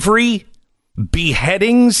 slavery,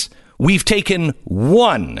 beheadings. We've taken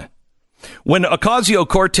one. When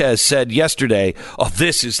Ocasio-Cortez said yesterday, oh,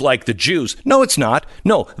 this is like the Jews. No, it's not.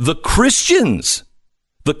 No, the Christians.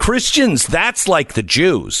 The Christians, that's like the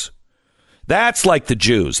Jews. That's like the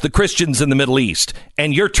Jews, the Christians in the Middle East,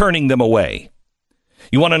 and you're turning them away.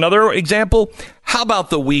 You want another example? How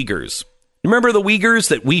about the Uyghurs? Remember the Uyghurs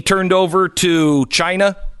that we turned over to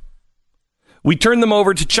China? We turned them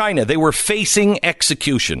over to China. They were facing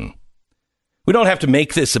execution. We don't have to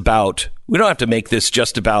make this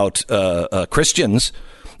just about Christians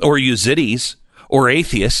or Yazidis or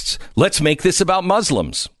atheists. Let's make this about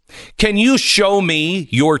Muslims. Can you show me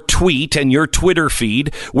your tweet and your Twitter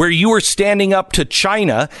feed where you are standing up to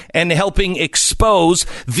China and helping expose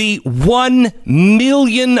the 1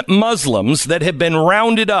 million Muslims that have been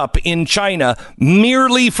rounded up in China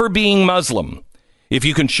merely for being Muslim? If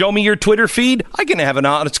you can show me your Twitter feed, I can have an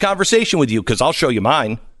honest conversation with you because I'll show you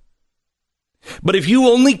mine. But if you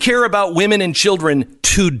only care about women and children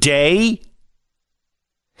today,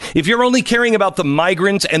 if you're only caring about the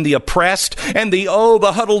migrants and the oppressed and the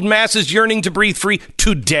huddled masses yearning to breathe free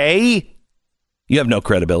today, you have no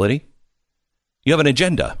credibility. You have an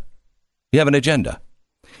agenda.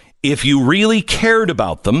 If you really cared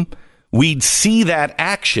about them, we'd see that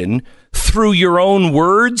action through your own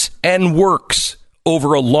words and works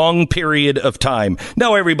over a long period of time.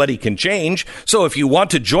 Now, everybody can change. So if you want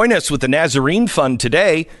to join us with the Nazarene Fund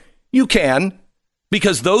today, you can.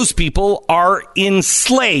 Because those people are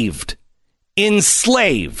enslaved.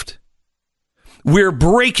 We're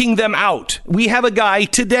breaking them out. We have a guy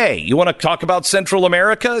today. You want to talk about Central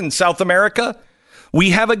America and South America?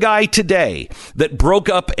 We have a guy today that broke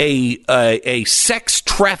up a sex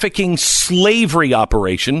trafficking slavery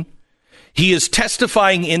operation. He is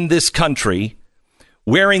testifying in this country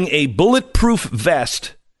wearing a bulletproof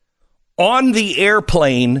vest on the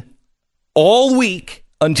airplane all week.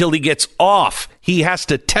 Until he gets off, he has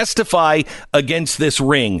to testify against this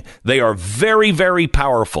ring. They are very, very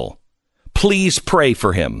powerful. Please pray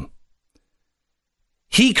for him.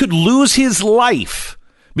 He could lose his life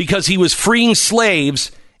because he was freeing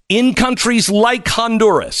slaves in countries like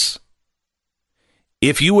Honduras.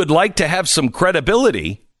 If you would like to have some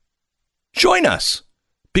credibility, join us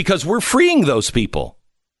because we're freeing those people.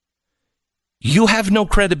 You have no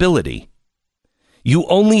credibility. You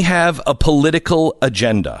only have a political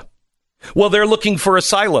agenda. Well, they're looking for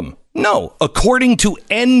asylum. No, according to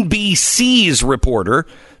NBC's reporter,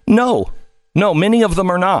 no, many of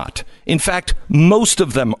them are not. In fact, most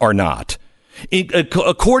of them are not.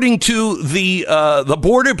 According to the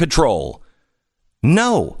Border Patrol,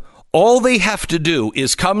 no. All they have to do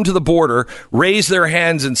is come to the border, raise their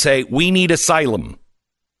hands and say, we need asylum.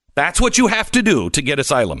 That's what you have to do to get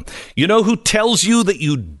asylum. You know who tells you that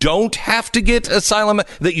you don't have to get asylum,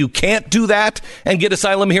 that you can't do that and get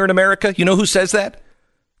asylum here in America? You know who says that?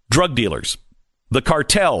 Drug dealers, the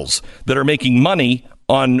cartels that are making money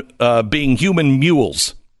on being human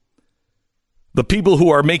mules. The people who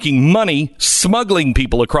are making money smuggling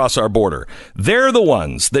people across our border. They're the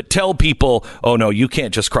ones that tell people, oh, no, you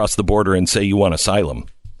can't just cross the border and say you want asylum.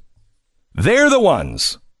 They're the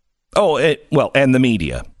ones. And the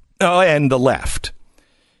media. And the left.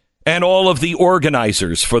 And all of the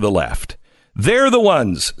organizers for the left. They're the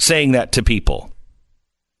ones saying that to people.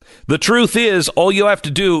 The truth is, all you have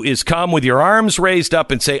to do is come with your arms raised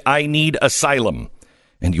up and say, I need asylum.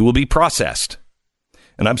 And you will be processed.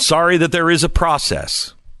 And I'm sorry that there is a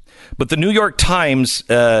process. But the New York Times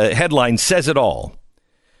headline says it all.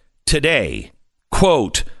 Today,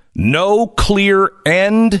 quote, no clear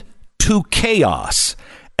end to chaos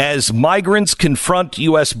as migrants confront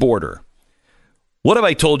U.S. border. What have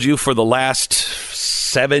I told you for the last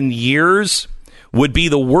 7 years would be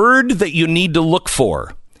the word that you need to look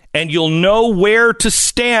for. And you'll know where to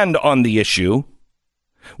stand on the issue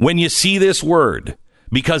when you see this word.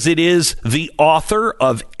 Because it is the author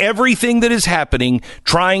of everything that is happening,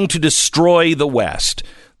 trying to destroy the West.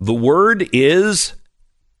 The word is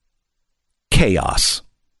chaos.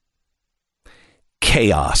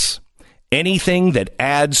 Chaos. Anything that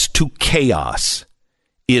adds to chaos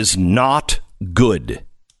is not good.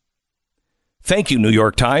 Thank you, New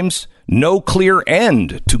York Times. No clear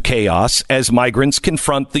end to chaos as migrants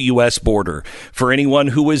confront the U.S. border. For anyone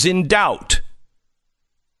who is in doubt,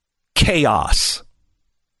 chaos.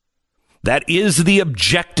 That is the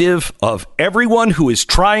objective of everyone who is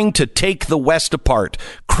trying to take the West apart.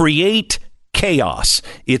 Create chaos.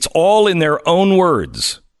 It's all in their own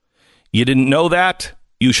words. You didn't know that?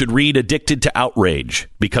 You should read Addicted to Outrage,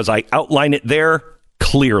 because I outline it there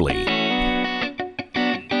clearly.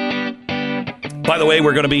 By the way,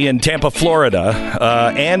 we're going to be in Tampa,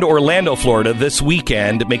 Florida, and Orlando, Florida this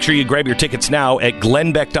weekend. Make sure you grab your tickets now at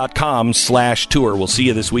glennbeck.com/tour. We'll see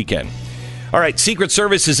you this weekend. All right, Secret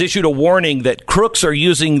Service has issued a warning that crooks are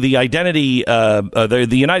using the identity, the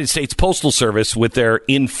United States Postal Service with their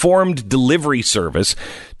informed delivery service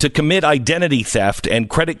to commit identity theft and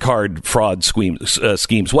credit card fraud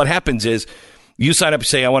schemes. What happens is you sign up and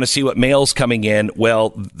say, I want to see what mail's coming in. Well,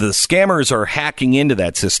 the scammers are hacking into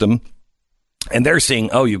that system. And they're saying,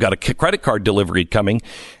 oh, you've got a credit card delivery coming.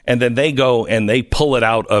 And then they go and they pull it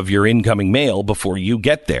out of your incoming mail before you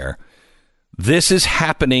get there. This is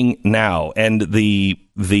happening now, and the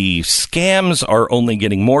scams are only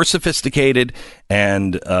getting more sophisticated,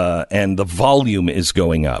 and the volume is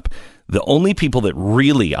going up. The only people that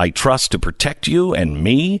really I trust to protect you and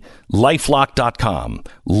me, LifeLock.com.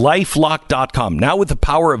 LifeLock.com. Now with the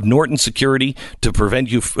power of Norton Security to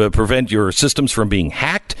prevent your systems from being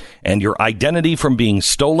hacked and your identity from being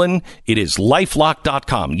stolen, it is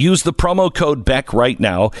LifeLock.com. Use the promo code Beck right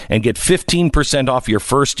now and get 15% off your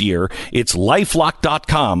first year. It's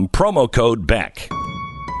LifeLock.com, promo code Beck.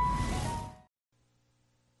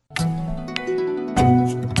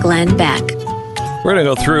 Glenn Beck. We're going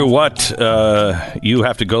to go through what you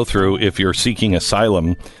have to go through if you're seeking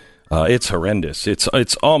asylum. It's horrendous.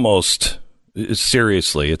 It's almost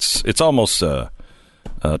seriously. It's almost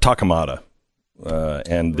Takamata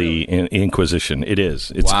and the Inquisition. It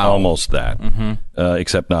is. It's almost that,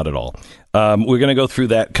 except not at all. We're going to go through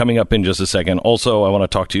that coming up in just a second. Also, I want to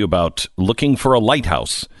talk to you about looking for a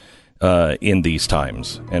lighthouse in these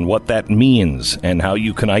times and what that means and how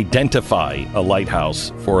you can identify a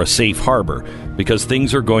lighthouse for a safe harbor, because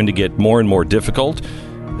things are going to get more and more difficult,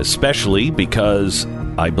 especially because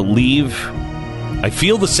I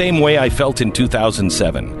feel the same way I felt in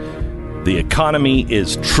 2007. The economy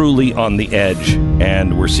is truly on the edge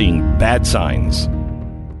and we're seeing bad signs.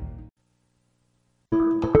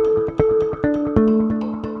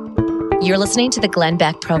 You're listening to the Glenn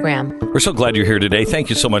Beck Program. We're so glad you're here today.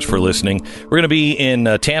 Thank you so much for listening. We're going to be in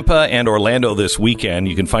Tampa and Orlando this weekend.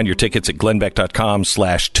 You can find your tickets at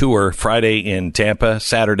glennbeck.com/tour. Friday in Tampa,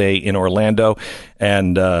 Saturday in Orlando.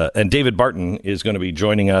 And David Barton is going to be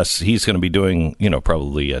joining us. He's going to be doing,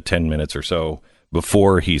 probably 10 minutes or so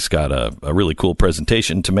before he's got a really cool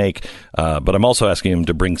presentation to make. But I'm also asking him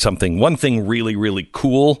to bring one thing really, really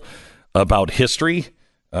cool about history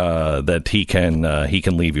that he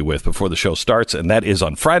can leave you with before the show starts, and that is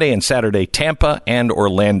on Friday and Saturday, Tampa and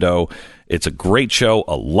Orlando. It's a great show,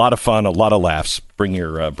 a lot of fun, a lot of laughs. Bring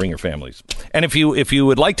your families, and if you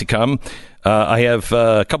would like to come, I have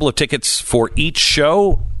a couple of tickets for each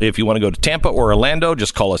show. If you want to go to Tampa or Orlando,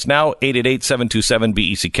 just call us now,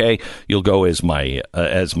 888-727-BECK. You'll go as my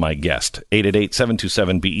guest,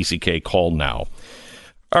 888-727-BECK. Call now.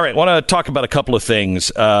 All right, I want to talk about a couple of things,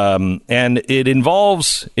 and it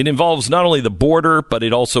involves not only the border, but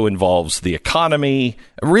it also involves the economy,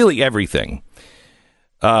 really everything.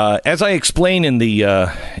 As I explain in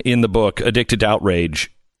the book Addicted to Outrage,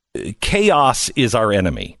 chaos is our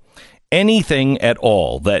enemy. Anything at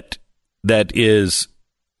all that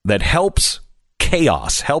helps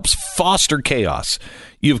chaos, helps foster chaos,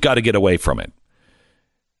 you've got to get away from it.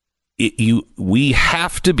 We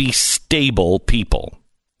have to be stable people.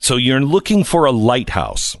 So you're looking for a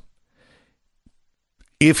lighthouse.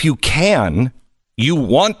 If you can, you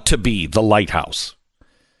want to be the lighthouse.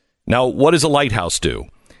 Now, what does a lighthouse do?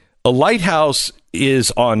 A lighthouse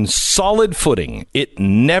is on solid footing. It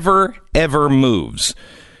never, ever moves.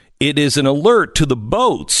 It is an alert to the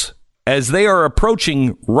boats as they are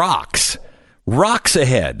approaching rocks. Rocks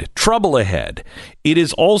ahead, trouble ahead. It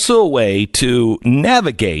is also a way to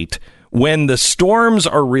navigate when the storms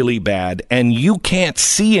are really bad and you can't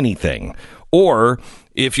see anything. Or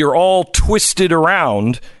if you're all twisted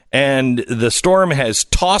around and the storm has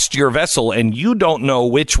tossed your vessel and you don't know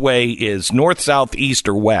which way is north, south, east,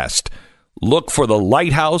 or west, look for the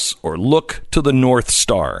lighthouse or look to the North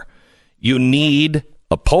Star. You need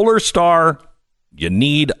a polar star. You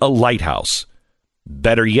need a lighthouse.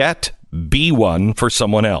 Better yet, be one for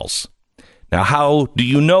someone else. Now, how do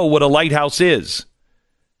you know what a lighthouse is?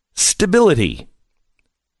 Stability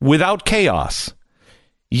without chaos.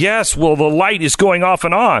 Yes, well, the light is going off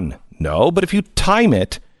and on. No, but if you time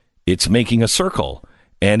it, it's making a circle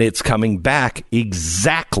and it's coming back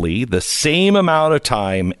exactly the same amount of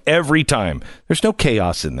time every time. There's no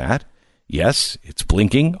chaos in that. Yes, it's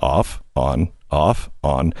blinking off, on,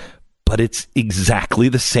 but it's exactly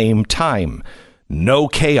the same time. No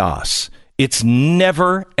chaos. It's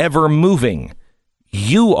never, ever moving.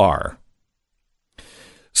 You are.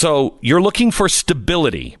 So you're looking for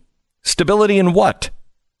stability. Stability in what?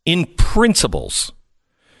 In principles.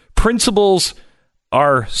 Principles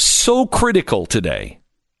are so critical today.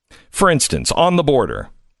 For instance, on the border,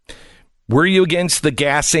 were you against the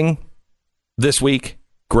gassing this week?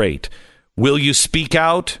 Great. Will you speak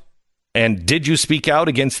out? And did you speak out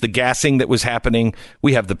against the gassing that was happening?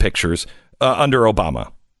 We have the pictures under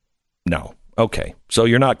Obama. No. Okay. So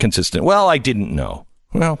you're not consistent. Well, I didn't know.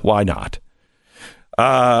 Well, why not?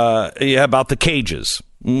 Yeah, about the cages.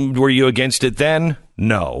 Were you against it then?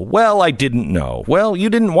 No. Well, I didn't know. Well, you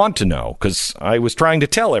didn't want to know because I was trying to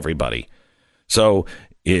tell everybody. So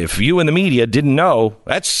if you in the media didn't know,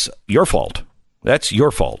 that's your fault. That's your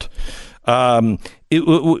fault.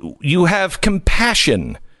 You have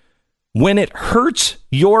compassion when it hurts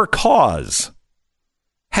your cause.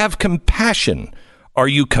 Have compassion. Are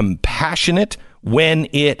you compassionate when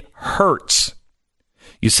it hurts?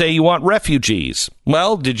 You say you want refugees.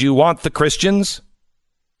 Well, did you want the Christians?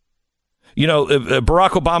 You know,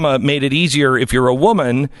 Barack Obama made it easier if you're a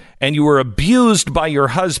woman and you were abused by your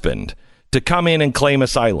husband to come in and claim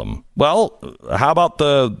asylum. Well, how about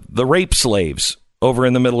the rape slaves over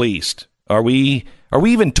in the Middle East? Are we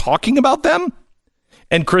even talking about them?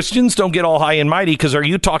 And Christians don't get all high and mighty because are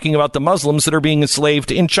you talking about the Muslims that are being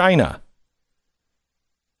enslaved in China?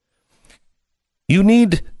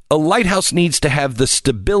 A lighthouse needs to have the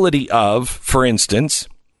stability of, for instance,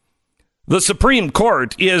 the Supreme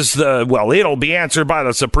Court is it'll be answered by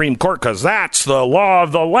the Supreme Court because that's the law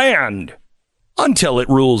of the land. Until it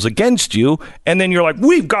rules against you, and then you're like,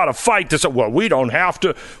 we've got to fight this. Well, we don't have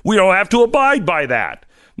to abide by that.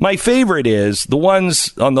 My favorite is the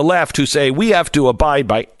ones on the left who say we have to abide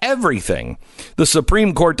by everything the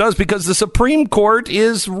Supreme Court does because the Supreme Court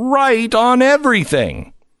is right on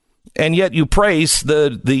everything. And yet you praise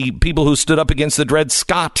the people who stood up against the Dred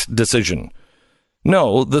Scott decision.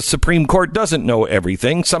 No, the Supreme Court doesn't know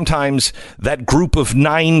everything. Sometimes that group of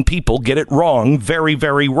 9 people get it wrong, very,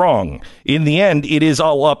 very wrong. In the end, it is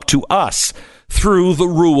all up to us through the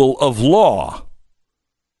rule of law.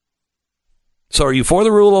 So are you for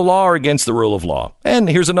the rule of law or against the rule of law? And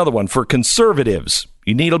here's another one for conservatives.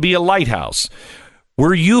 You need to be a lighthouse.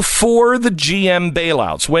 Were you for the GM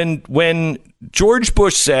bailouts? When George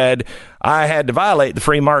Bush said, I had to violate the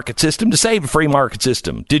free market system to save a free market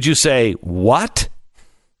system, did you say, what?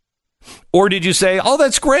 Or did you say, oh,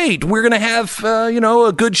 that's great. We're going to have,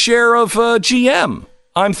 a good share of GM.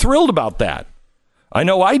 I'm thrilled about that. I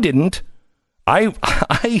know I didn't.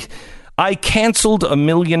 I canceled $1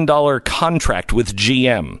 million contract with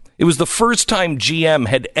GM. It was the first time GM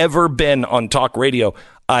had ever been on talk radio.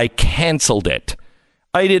 I canceled it.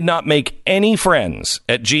 I did not make any friends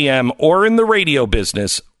at GM or in the radio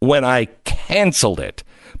business when I canceled it.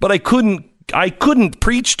 But I couldn't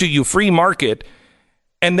preach to you free market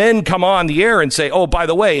and then come on the air and say, oh, by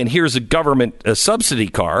the way, and here's a subsidy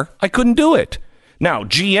car. I couldn't do it. Now,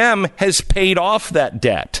 GM has paid off that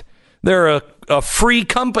debt. They're a free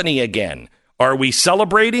company again. Are we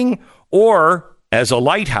celebrating? Or, as a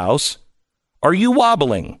lighthouse, are you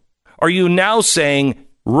wobbling? Are you now saying,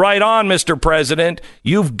 Right on, Mr. President.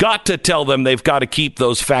 You've got to tell them they've got to keep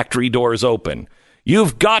those factory doors open.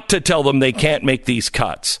 You've got to tell them they can't make these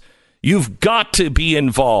cuts. You've got to be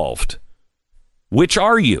involved. Which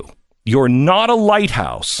are you? You're not a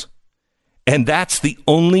lighthouse. And that's the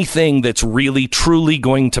only thing that's really, truly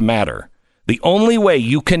going to matter. The only way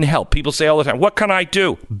you can help. People say all the time, what can I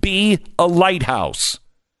do? Be a lighthouse.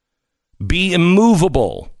 Be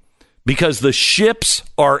immovable. Because the ships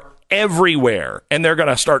are everywhere. And they're going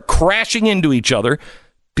to start crashing into each other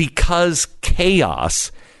because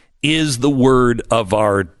chaos is the word of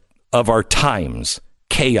our times.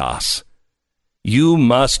 Chaos. You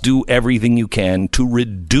must do everything you can to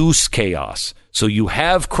reduce chaos so you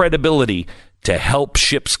have credibility to help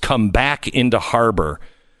ships come back into harbor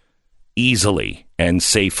easily and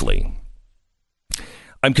safely.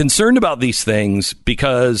 I'm concerned about these things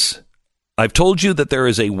because I've told you that there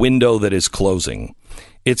is a window that is closing.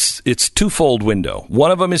 It's twofold window. One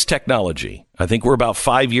of them is technology. I think we're about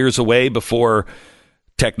 5 years away before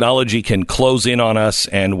technology can close in on us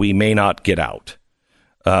and we may not get out.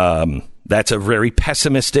 That's a very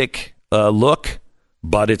pessimistic look,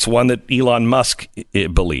 but it's one that Elon Musk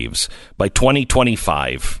believes. By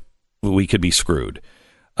 2025, we could be screwed.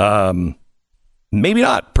 Maybe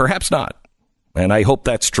not, perhaps not. And I hope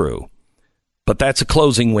that's true. But that's a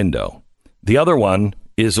closing window. The other one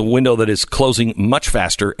is a window that is closing much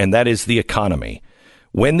faster, and that is the economy.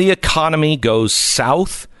 When the economy goes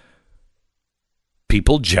south,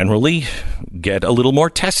 people generally get a little more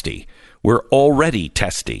testy. We're already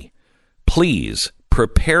testy. Please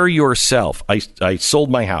prepare yourself. I sold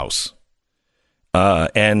my house.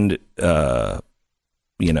 And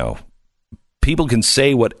people can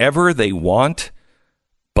say whatever they want,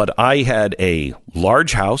 but I had a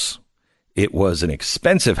large house. It was an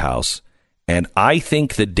expensive house. And I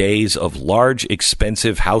think the days of large,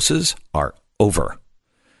 expensive houses are over.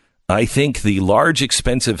 I think the large,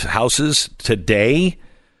 expensive houses today,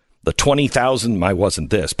 the 20,000, I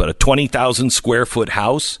wasn't this, but a 20,000 square foot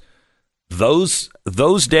house, those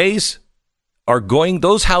days are going,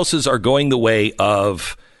 those houses are going the way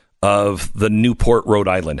of the Newport, Rhode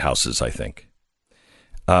Island houses, I think.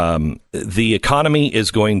 The economy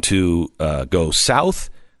is going to go south.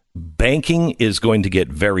 Banking is going to get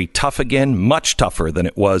very tough again, much tougher than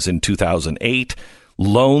it was in 2008.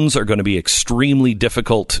 Loans are going to be extremely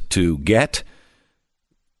difficult to get.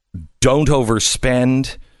 Don't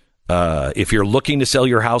overspend. If you're looking to sell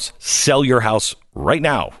your house right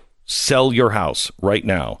now. Sell your house right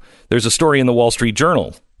now. There's a story in the Wall Street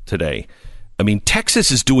Journal today. I mean,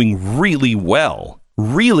 Texas is doing really well,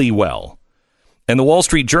 really well. And the Wall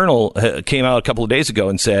Street Journal came out a couple of days ago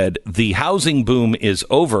and said the housing boom is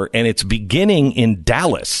over and it's beginning in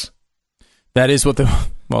Dallas. That is what the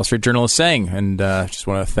Wall Street Journal is saying. And just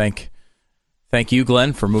want to thank you,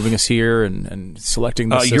 Glenn, for moving us here and selecting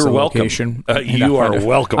this as a location. You are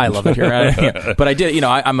welcome. I love it here. Yeah. But I did,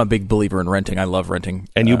 I'm a big believer in renting. I love renting.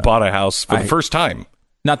 And you bought a house for the first time.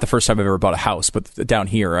 Not the first time I've ever bought a house, but down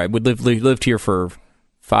here. I would lived here for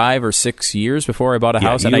 5 or 6 years before I bought a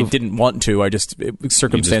house, and I didn't want to.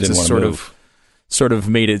 Circumstances sort of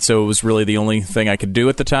made it so it was really the only thing I could do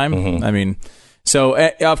at the time. Mm-hmm. I mean, so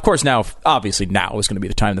of course now is going to be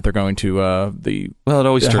the time that they're going to it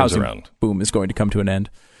always turns housing around. Boom is going to come to an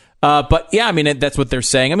end. But yeah, I mean that's what they're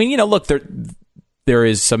saying. I mean, look, there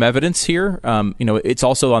is some evidence here. It's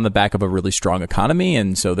also on the back of a really strong economy,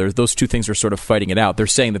 and so those two things are sort of fighting it out. They're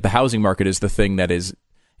saying that the housing market is the thing that is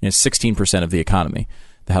 16% of the economy.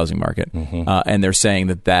 The housing market. Mm-hmm. And they're saying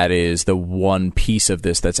that is the one piece of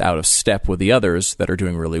this that's out of step with the others that are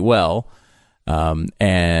doing really well.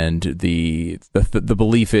 And the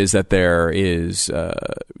belief is that there's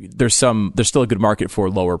still a good market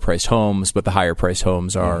for lower priced homes, but the higher priced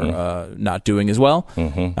homes are not doing as well.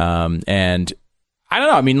 Mm-hmm. And I don't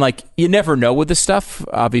know. I mean, you never know with this stuff.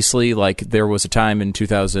 Obviously, there was a time in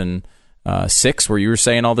 2006 where you were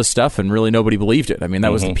saying all this stuff and really nobody believed it. I mean,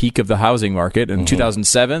 that was the peak of the housing market. In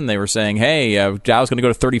 2007, they were saying, hey, Dow's going to go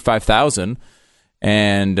to 35,000.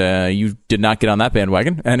 And you did not get on that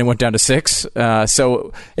bandwagon, and it went down to 6.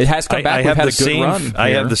 So it has come back. We've had a good run.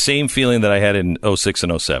 I have the same feeling that I had in 06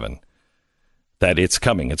 and 07, that it's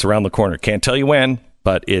coming. It's around the corner. Can't tell you when,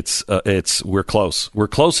 but we're close. We're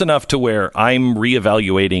close enough to where I'm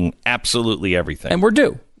reevaluating absolutely everything. And we're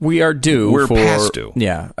due. We are due. We're past due.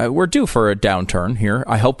 Yeah, we're due for a downturn here.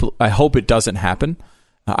 I hope it doesn't happen.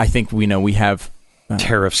 I think we have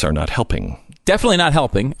tariffs are not helping. Definitely not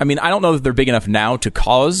helping. I mean, I don't know that they're big enough now to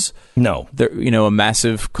cause a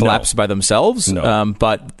massive collapse by themselves. No.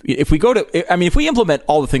 But if we if we implement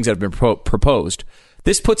all the things that have been proposed,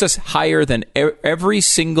 This puts us higher than every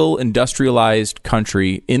single industrialized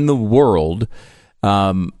country in the world.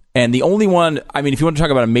 And the only one, I mean, if you want to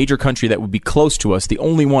talk about a major country that would be close to us, the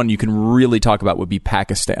only one you can really talk about would be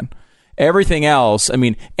Pakistan. Everything else, I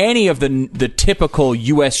mean, any of the typical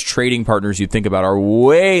U.S. trading partners you think about are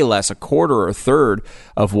way less, a quarter or a third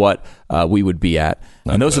of what we would be at.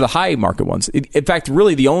 And those are the high market ones. In fact,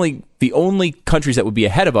 really, the only countries that would be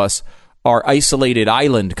ahead of us are isolated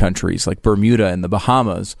island countries like Bermuda and the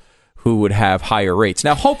Bahamas, who would have higher rates.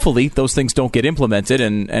 Now, hopefully, those things don't get implemented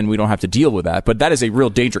and we don't have to deal with that. But that is a real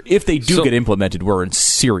danger. If they do get implemented, we're in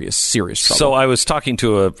serious trouble. So I was talking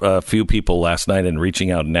to a few people last night and reaching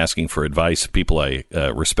out and asking for advice, people I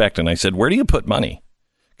respect. And I said, where do you put money?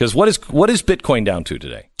 Because what is Bitcoin down to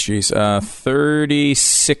today? Jeez,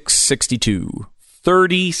 36.62.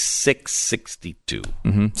 36.62.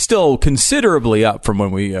 Mm-hmm. Still considerably up from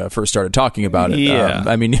when we first started talking about it. Yeah.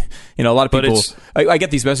 I mean, a lot of people, I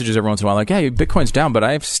get these messages every once in a while like, hey, Bitcoin's down, but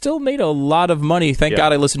I've still made a lot of money. Thank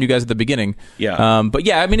God I listened to you guys at the beginning. Yeah. But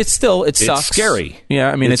yeah, I mean, it sucks. It's scary.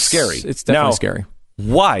 Yeah, I mean, it's scary. It's definitely now, scary.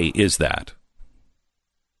 Why is that?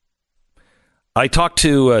 I talked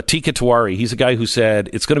to Tika Tawari. He's a guy who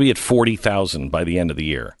said it's going to be at 40,000 by the end of the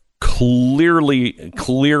year. Clearly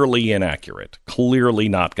inaccurate. Clearly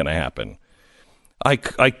not going to happen. I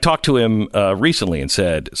talked to him recently and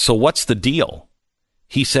said, so what's the deal?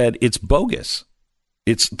 He said, it's bogus.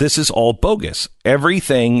 This is all bogus.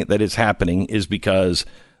 Everything that is happening is because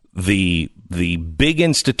the big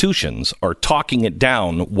institutions are talking it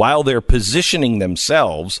down while they're positioning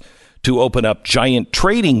themselves to open up giant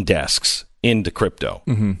trading desks into crypto.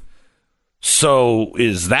 Mm-hmm. So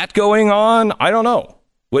is that going on? I don't know.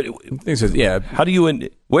 Yeah. How do you?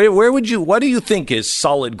 Where would you? What do you think is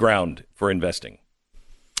solid ground for investing?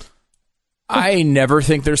 I never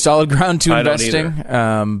think there's solid ground to investing,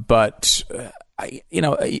 but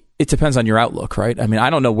it depends on your outlook, right? I mean, I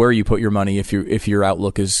don't know where you put your money if your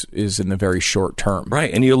outlook is in the very short term,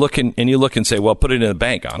 right? And you look and say, well, put it in the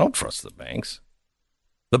bank. I don't trust the banks.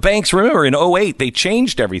 The banks, remember, in 2008, they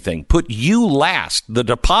changed everything. Put you last. The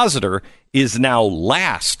depositor is now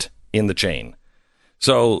last in the chain.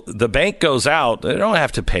 So the bank goes out. They don't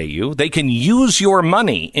have to pay you. They can use your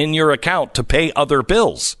money in your account to pay other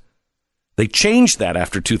bills. They changed that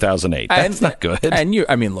after 2008. That's not good. And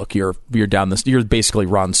look, you're down this. You're basically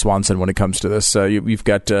Ron Swanson when it comes to this. You've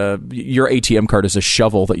got your ATM card is a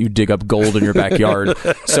shovel that you dig up gold in your backyard.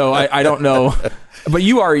 So I don't know, but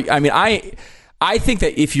you are. I mean, I think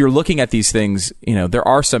that if you're looking at these things, there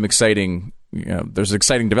are some exciting. There's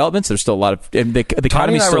exciting developments. There's still a lot of, and the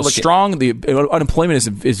economy is still strong. The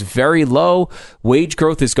unemployment is very low. Wage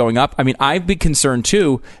growth is going up. I mean, I've been concerned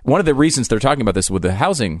too. One of the reasons they're talking about this with the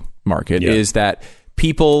housing market is that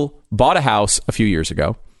people bought a house a few years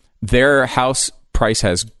ago. Their house price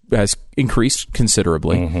has increased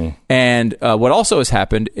considerably. Mm-hmm. And what also has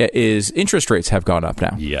happened is interest rates have gone up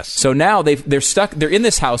now. Yes. So now they're stuck. They're in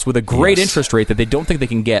this house with a great interest rate that they don't think they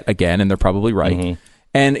can get again, and they're probably right. Mm-hmm.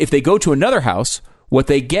 And if they go to another house, what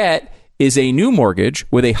they get is a new mortgage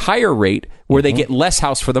with a higher rate where they get less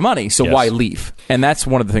house for the money. So why leave? And that's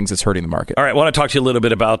one of the things that's hurting the market. All right. I want to talk to you a little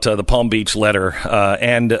bit about the Palm Beach letter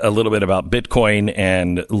and a little bit about Bitcoin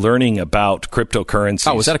and learning about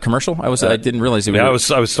cryptocurrencies. Oh, was that a commercial? I didn't realize it. I was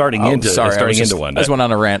starting into one. I just went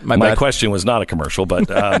on a rant. My question was not a commercial, but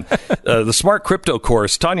the Smart Crypto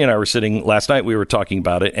course, Tanya and I were sitting last night. We were talking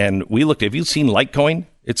about it, and we looked. Have you seen Litecoin?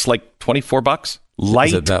 It's like $24.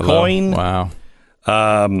 Litecoin. Wow.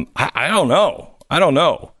 I don't know.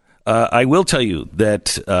 I will tell you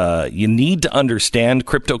that you need to understand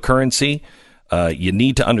cryptocurrency. You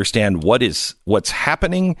need to understand what's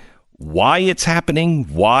happening, why it's happening,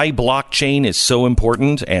 why blockchain is so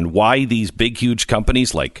important, and why these big, huge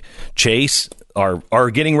companies like Chase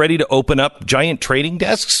are getting ready to open up giant trading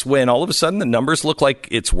desks when all of a sudden the numbers look like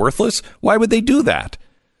it's worthless. Why would they do that?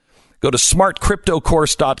 Go to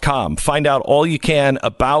smartcryptocourse.com. Find out all you can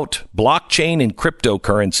about blockchain and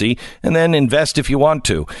cryptocurrency, and then invest if you want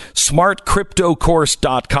to.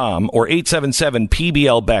 Smartcryptocourse.com or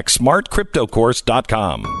 877-PBL-BECK.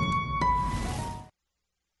 Smartcryptocourse.com.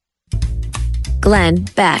 Glenn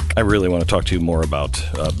Beck. I really want to talk to you more about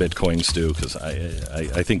Bitcoin, Stu, because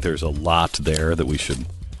I think there's a lot there that we should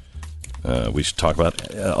talk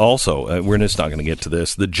about. Also, we're just not going to get to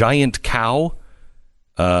this. The giant cow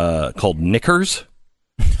called Knickers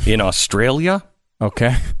in Australia.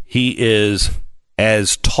 Okay. He is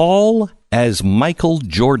as tall as Michael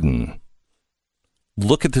Jordan.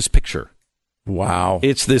 Look at this picture. Wow.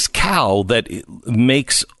 It's this cow that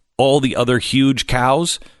makes all the other huge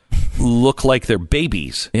cows look like they're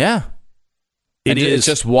babies. Yeah. It's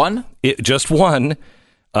just one? Just one.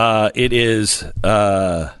 It is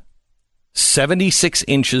 76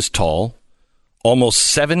 inches tall, almost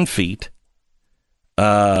 7 feet.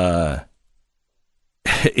 It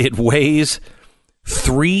weighs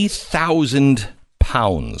 3,000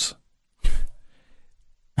 pounds.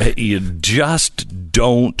 You just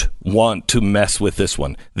don't want to mess with this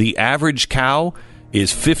one. The average cow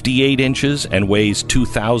is 58 inches and weighs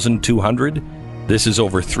 2,200. This is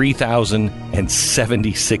over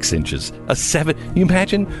 3,076 inches. You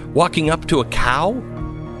imagine walking up to a cow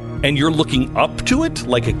and you're looking up to it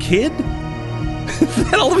like a kid?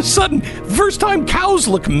 Then all of a sudden, first time cows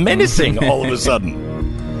look menacing all of a sudden.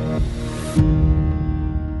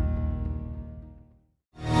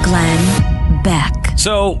 Glenn Beck.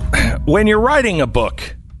 So, when you're writing a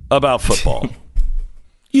book about football,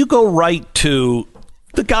 you go right to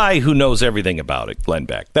the guy who knows everything about it, Glenn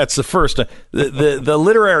Beck. That's the first. The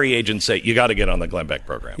literary agents say, you got to get on the Glenn Beck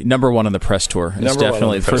program. Number one on the press tour. It's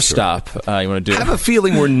definitely the first stop you want to do. I have a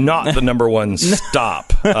feeling we're not the number one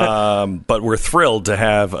stop, but we're thrilled to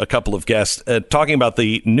have a couple of guests talking about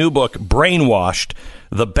the new book, Brainwashed,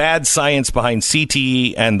 The Bad Science Behind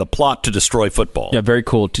CTE and the Plot to Destroy Football. Yeah, very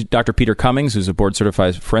cool. Dr. Peter Cummings, who's a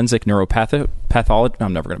board-certified forensic neuropathologist.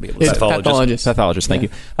 I'm never going to be able to say pathologist, thank you.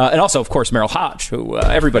 And also, of course, Merril Hoge, who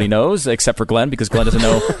everybody knows, except for Glenn, because Glenn doesn't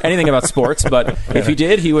know anything about sports. But if he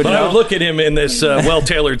did, he would know. I would look at him in this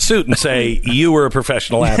well-tailored suit and say, you were a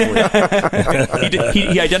professional athlete.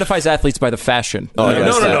 He identifies athletes by the fashion.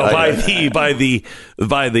 No. By the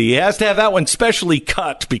he has to have that one specially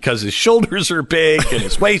cut because his shoulders are big and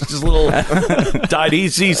his waist is a little tight.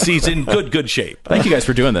 He's in good shape. Thank you guys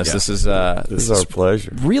for doing this. Yeah. This is our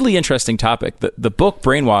pleasure. Really interesting topic. The book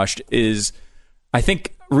Brainwashed is, I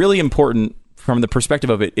think, really important from the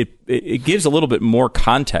perspective of it. It gives a little bit more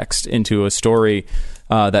context into a story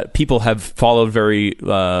that people have followed very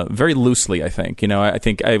loosely. I think. I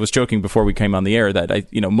think I was joking before we came on the air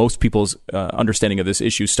that most people's understanding of this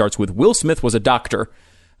issue starts with Will Smith was a doctor.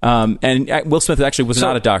 And Will Smith actually was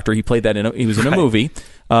not a doctor. He played that he was in a movie.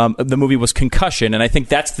 The movie was Concussion, and I think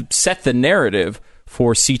that's set the narrative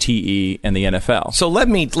for CTE and the NFL. So let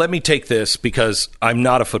me take this because I'm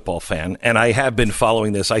not a football fan, and I have been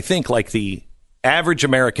following this. I think like the average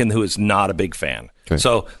American who is not a big fan. Okay.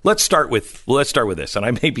 So let's start with this, and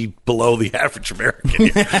I may be below the average American.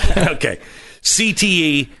 Okay,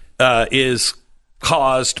 CTE is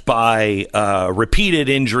caused by repeated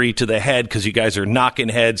injury to the head because you guys are knocking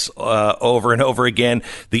heads over and over again.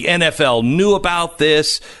 The NFL knew about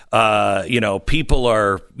this. People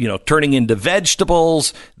are, turning into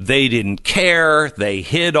vegetables. They didn't care. They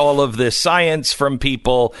hid all of this science from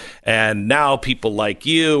people. And now people like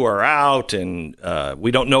you are out. And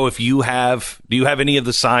we don't know if do you have any of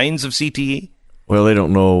the signs of CTE? Well, they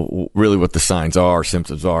don't know really what the signs are,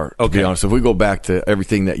 symptoms are, to be honest. If we go back to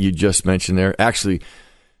everything that you just mentioned there, actually,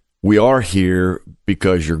 we are here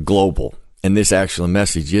because you're global. And this actual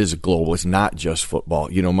message is global. It's not just football.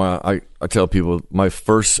 I tell people my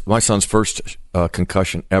son's first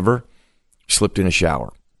concussion ever slipped in a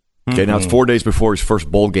shower. Okay, now it's 4 days before his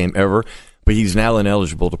first bowl game ever, but he's now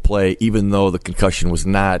ineligible to play, even though the concussion was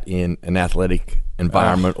not in an athletic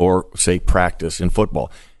environment or, say, practice in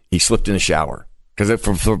football. He slipped in a shower. Because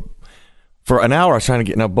for an hour, I was trying to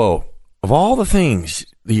get in a boat. Of all the things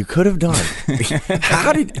that you could have done, and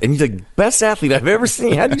he's the best athlete I've ever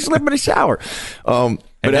seen. How did you slip in a shower? But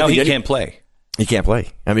now he can't play. He can't play.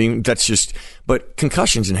 I mean, but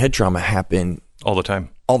concussions and head trauma happen all the time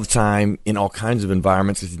in all kinds of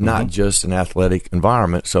environments. It's not just an athletic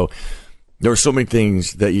environment. So there are so many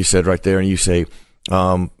things that you said right there, and you say,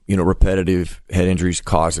 repetitive head injuries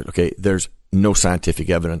cause it. Okay, there's no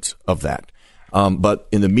scientific evidence of that. But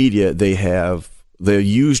in the media, they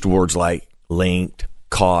used words like linked,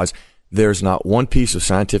 cause. There's not one piece of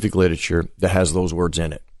scientific literature that has those words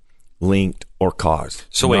in it, linked or cause.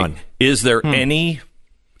 So none. Wait, is there any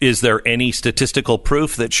statistical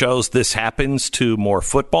proof that shows this happens to more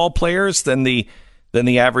football players than the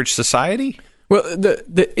average society? Well,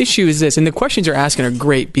 the issue is this, and the questions you're asking are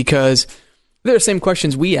great because they're the same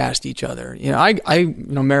questions we asked each other.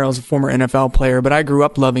 Merril's a former NFL player, but I grew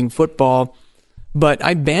up loving football. But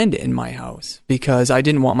I banned it in my house because I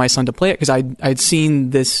didn't want my son to play it because I'd seen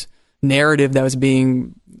this narrative that was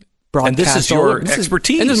being broadcast. And this is your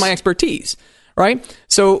expertise. And this is my expertise, right?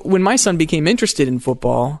 So when my son became interested in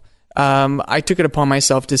football, I took it upon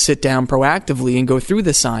myself to sit down proactively and go through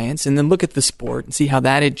the science and then look at the sport and see how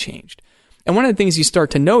that had changed. And one of the things you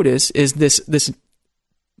start to notice is this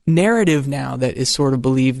narrative now that is sort of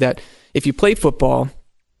believed that if you play football,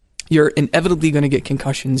 you're inevitably going to get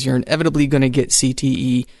concussions. You're inevitably going to get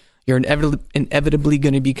CTE. you're inevitably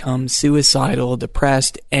going to become suicidal,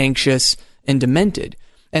 depressed, anxious, and demented.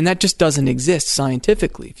 And that just doesn't exist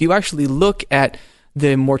scientifically. If you actually look at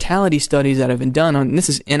the mortality studies that have been done on, and this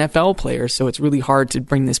is NFL players, so it's really hard to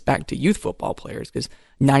bring this back to youth football players because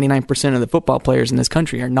 99% of the football players in this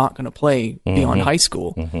country are not going to play beyond high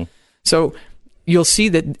school. So you'll see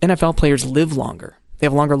that NFL players live longer. They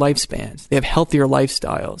have longer lifespans. They have healthier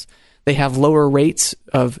lifestyles. They have lower rates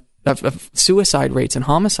of suicide rates and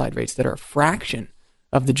homicide rates that are a fraction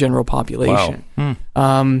of the general population.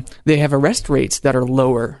 Wow. They have arrest rates that are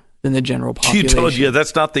lower than the general population.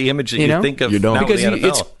 That's not the image that you think of. You don't. Because now in the NFL.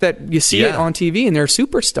 it's that you see it on TV, and they're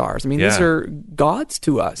superstars. I mean, these are gods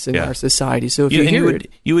to us in our society. So if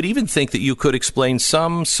you would even think that you could explain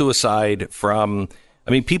some suicide from. I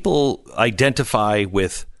mean, people identify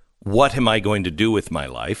with, what am I going to do with my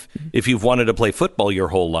life? If you've wanted to play football your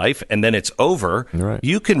whole life and then it's over,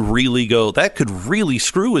 you can really go, that could really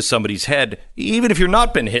screw with somebody's head, even if you're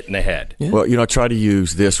not been hit in the head. Yeah. Well, I try to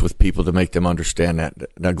use this with people to make them understand that.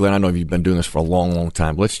 Now, Glenn, I know you've been doing this for a long, long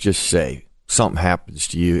time. Let's just say something happens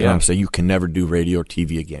to you, and I'm saying you can never do radio or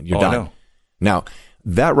TV again. You're done. No. Now,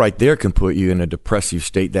 that right there can put you in a depressive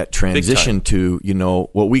state, that transition to,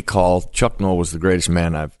 what we call, Chuck Noll was the greatest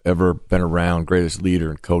man I've ever been around, greatest leader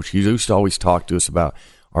and coach. He used to always talk to us about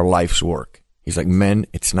our life's work. He's like, men,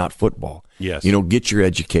 it's not football. Yes. Get your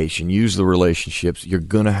education, use the relationships. You're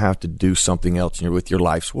going to have to do something else with your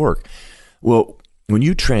life's work. Well, when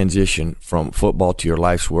you transition from football to your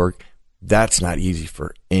life's work, that's not easy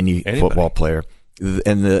for anybody. Football player.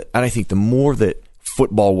 And I think the more that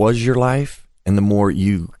football was your life, and the more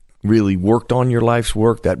you really worked on your life's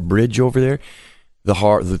work, that bridge over there,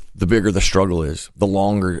 the bigger the struggle is, the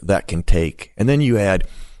longer that can take. And then you add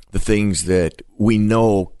the things that we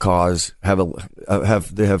know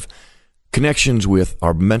have connections with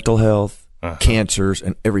our mental health, cancers,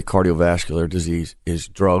 and every cardiovascular disease is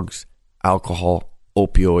drugs, alcohol,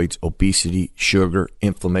 opioids, obesity, sugar,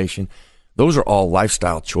 inflammation. Those are all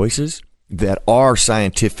lifestyle choices that are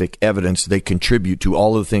scientific evidence. They contribute to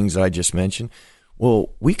all of the things that I just mentioned.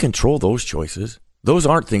 Well, we control those choices. Those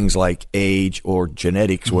aren't things like age or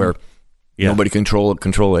genetics where nobody can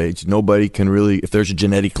control age. Nobody can really, if there's a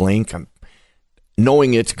genetic link,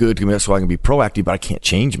 knowing it's good, so I can be proactive, but I can't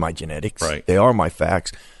change my genetics. Right. They are my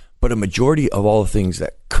facts. But a majority of all the things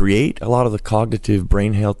that create a lot of the cognitive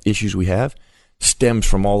brain health issues we have stems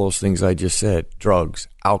from all those things I just said: drugs,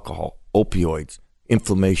 alcohol, opioids,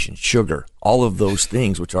 inflammation, sugar, all of those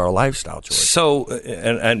things, which are a lifestyle choice. So,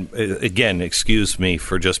 and again, excuse me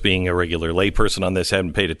for just being a regular layperson on this,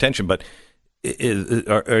 haven't paid attention, but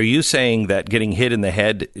are you saying that getting hit in the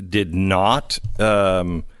head did not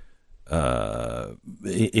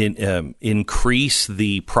increase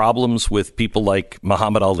the problems with people like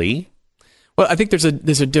Muhammad Ali? Well, I think there's a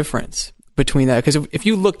difference between that, because if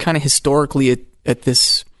you look kind of historically at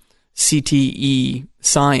this CTE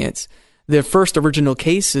science, the first original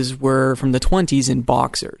cases were from the 1920s in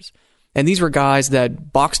boxers. And these were guys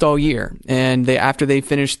that boxed all year. And after they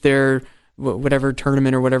finished their whatever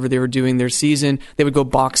tournament or whatever they were doing their season, they would go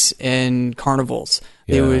box in carnivals.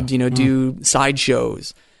 They would, do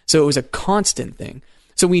sideshows. So it was a constant thing.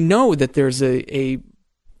 So we know that there's a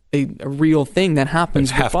real thing that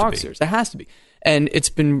happens with boxers. It has to be. And it's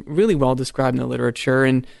been really well described in the literature.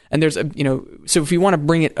 And there's so if you want to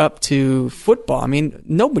bring it up to football, I mean,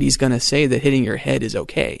 nobody's going to say that hitting your head is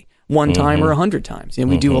okay one time or 100 times. And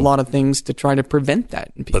we do a lot of things to try to prevent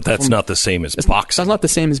that. But that's not the same as boxing. That's not the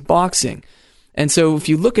same as boxing. And so if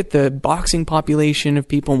you look at the boxing population of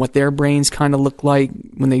people and what their brains kind of look like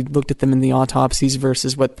when they looked at them in the autopsies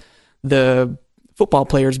versus what the football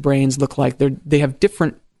players' brains look like, they have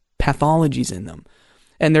different pathologies in them.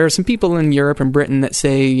 And there are some people in Europe and Britain that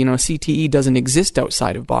say, CTE doesn't exist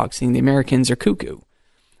outside of boxing. The Americans are cuckoo.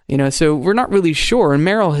 So we're not really sure. And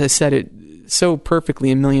Merril has said it so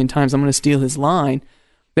perfectly a million times. I'm going to steal his line,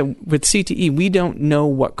 that with CTE, we don't know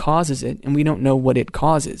what causes it, and we don't know what it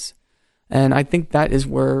causes. And I think that is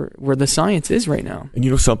where the science is right now.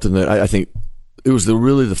 And something that I think it was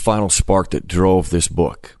really the final spark that drove this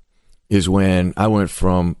book is when I went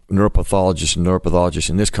from neuropathologists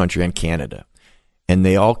in this country and Canada. And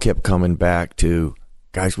they all kept coming back to,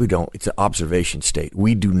 guys, it's an observation state.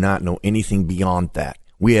 We do not know anything beyond that.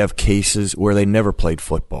 We have cases where they never played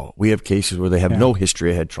football. We have cases where they have no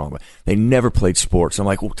history of head trauma. They never played sports. I'm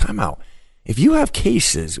like, well, time out. If you have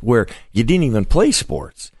cases where you didn't even play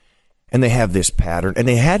sports and they have this pattern and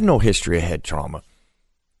they had no history of head trauma,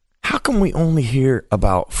 how come we only hear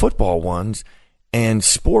about football ones and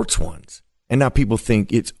sports ones? And now people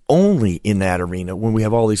think it's only in that arena when we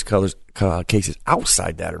have all these cases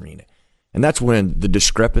outside that arena. And that's when the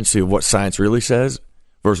discrepancy of what science really says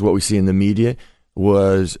versus what we see in the media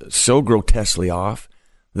was so grotesquely off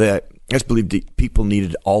that I just believe people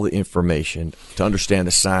needed all the information to understand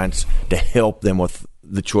the science to help them with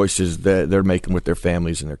the choices that they're making with their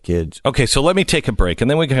families and their kids. Okay, so let me take a break,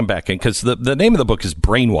 and then we can come back in, because the name of the book is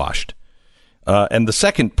Brainwashed. And the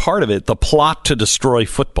second part of it, the plot to destroy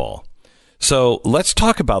football. So let's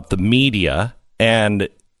talk about the media and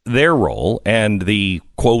their role and the,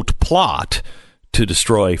 quote, plot to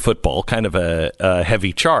destroy football, kind of a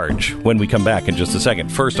heavy charge, when we come back in just a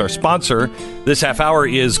second. First, our sponsor this half hour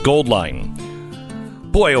is Goldline.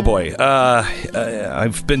 Boy, oh boy,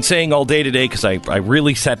 I've been saying all day today, because I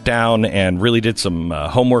really sat down and really did some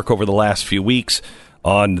homework over the last few weeks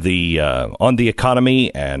on the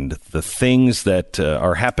economy and the things that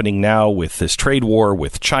are happening now with this trade war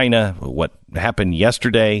with China, what happened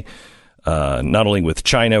yesterday, not only with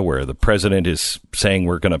China, where the president is saying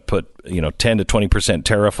we're going to put 10 to 20%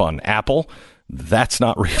 tariff on Apple. That's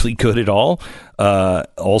not really good at all.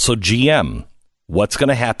 Also, GM, what's going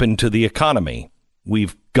to happen to the economy?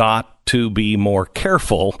 We've got to be more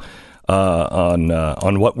careful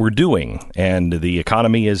on what we're doing, and the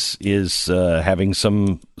economy is having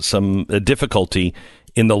some difficulty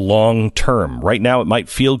in the long term. Right now, it might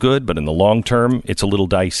feel good, but in the long term, it's a little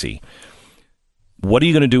dicey. What are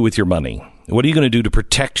you going to do with your money? What are you going to do to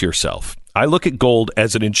protect yourself? I look at gold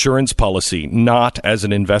as an insurance policy, not as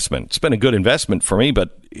an investment. It's been a good investment for me,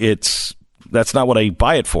 but that's not what I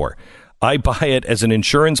buy it for. I buy it as an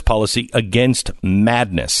insurance policy against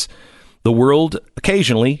madness. The world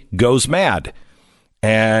occasionally goes mad,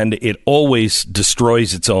 and it always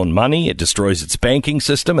destroys its own money. It destroys its banking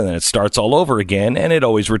system, and then it starts all over again, and it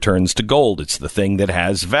always returns to gold. It's the thing that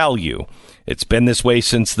has value. It's been this way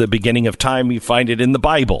since the beginning of time. You find it in the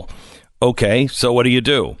Bible. Okay, so what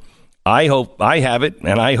do? I hope I have it,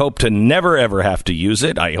 and I hope to never, ever have to use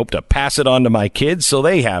it. I hope to pass it on to my kids so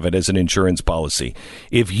they have it as an insurance policy.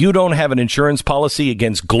 If you don't have an insurance policy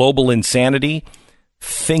against global insanity,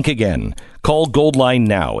 think again. Call Goldline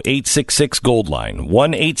now, 866-GOLDLINE,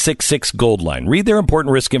 1-866-GOLDLINE. Read their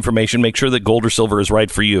important risk information. Make sure that gold or silver is right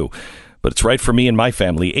for you. But it's right for me and my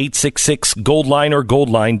family, 866-GOLDLINE or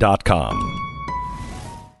goldline.com.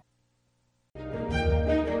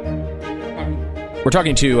 We're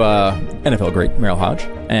talking to NFL great Merril Hoge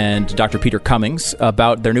and Dr. Peter Cummings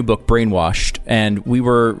about their new book, Brainwashed. And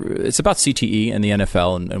it's about CTE and the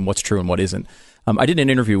NFL and what's true and what isn't. I did an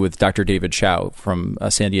interview with Dr. David Chow from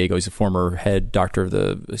San Diego. He's a former head doctor of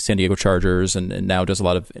the San Diego Chargers and now does a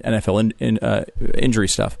lot of NFL injury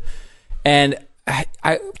stuff. And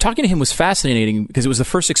talking to him was fascinating because it was the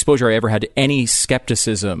first exposure I ever had to any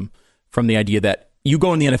skepticism from the idea that you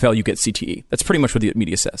go in the NFL, you get CTE. That's pretty much what the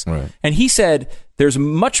media says. Right. And he said there's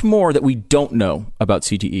much more that we don't know about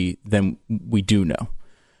CTE than we do know.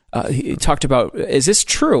 He talked about, is this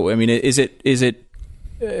true? I mean, is it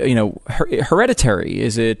hereditary?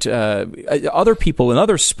 Is it other people in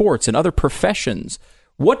other sports and other professions?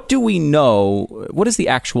 What do we know? What is the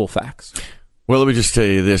actual facts? Well, let me just tell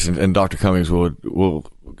you this, and Dr. Cummings will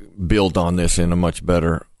build on this in a much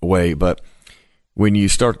better way. But when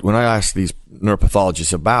I ask these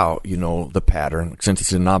neuropathologists about, the pattern, since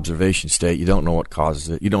it's an observation state, you don't know what causes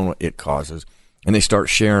it. You don't know what it causes. And they start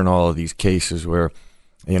sharing all of these cases where,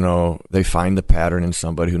 they find the pattern in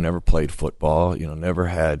somebody who never played football, never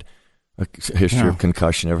had a history of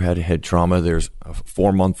concussion, never had a head trauma. There's a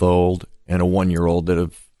 4-month-old and a 1-year-old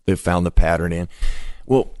they've found the pattern in.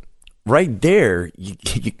 Well, right there, you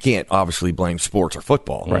can't obviously blame sports or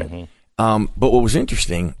football. Right. Mm-hmm. But what was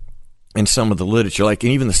interesting in some of the literature, and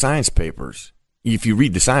even the science papers, if you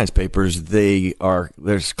read the science papers,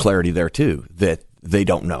 there's clarity there too, that they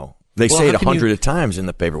don't know. They say it 100 times in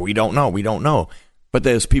the paper. We don't know. But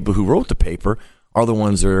those people who wrote the paper are the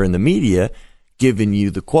ones that are in the media giving you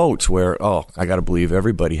the quotes where, I got to believe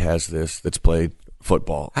everybody has this that's played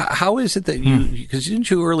football. How is it that because didn't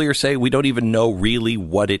you earlier say we don't even know really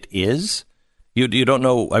what it is? You don't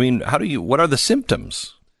know. I mean, what are the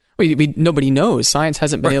symptoms? Nobody knows. Science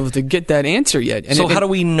hasn't been able to get that answer yet. And how do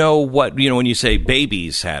we know what, when you say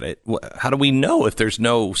babies had it, how do we know if there's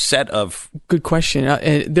no set of... Good question.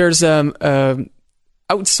 There's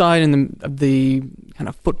outside in the kind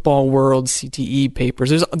of football world CTE papers,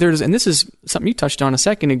 there's and this is something you touched on a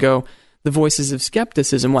second ago, the voices of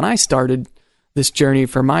skepticism. When I started this journey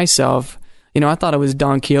for myself, I thought I was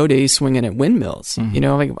Don Quixote swinging at windmills.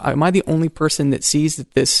 Mm-hmm. Am I the only person that sees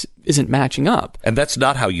that this isn't matching up? And that's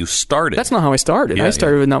not how you started. That's not how I started. I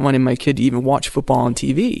started with not wanting my kid to even watch football on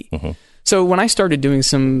TV. Mm-hmm. So when I started doing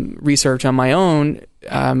some research on my own,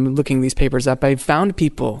 looking these papers up, I found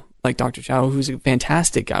people like Dr. Chow, who's a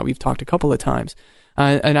fantastic guy. We've talked a couple of times.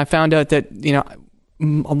 And I found out that,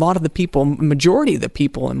 a lot of the people, majority of the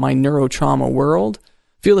people in my neurotrauma world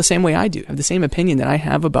feel the same way I do, have the same opinion that I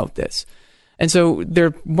have about this. And so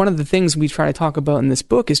one of the things we try to talk about in this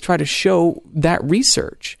book is try to show that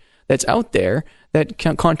research that's out there that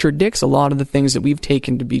contradicts a lot of the things that we've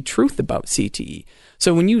taken to be truth about CTE.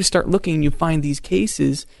 So when you start looking, you find these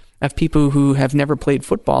cases of people who have never played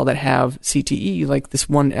football that have CTE, like this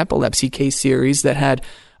one epilepsy case series that had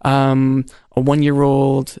a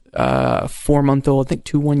 1-year-old, a 4-month-old, I think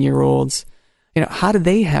 2 1-year-olds. How did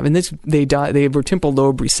they have? And they die. They were temporal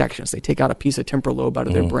lobe resections. They take out a piece of temporal lobe out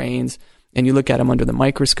of their brains, and you look at them under the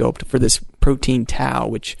microscope for this protein tau,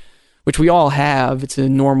 which we all have. It's a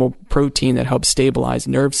normal protein that helps stabilize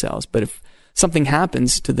nerve cells. But if something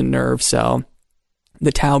happens to the nerve cell,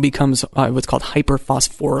 the tau becomes what's called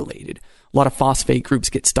hyperphosphorylated. A lot of phosphate groups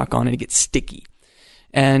get stuck on it. It gets sticky.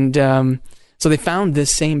 And so they found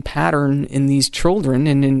this same pattern in these children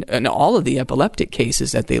and in all of the epileptic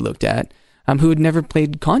cases that they looked at who had never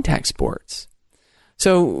played contact sports.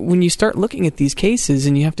 So when you start looking at these cases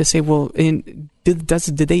and you have to say, well, did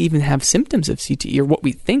they even have symptoms of CTE or what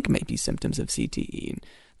we think might be symptoms of CTE? And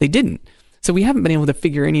they didn't. So we haven't been able to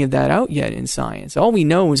figure any of that out yet in science. All we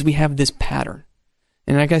know is we have this pattern.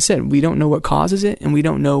 And like I said, we don't know what causes it and we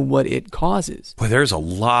don't know what it causes. Well, there's a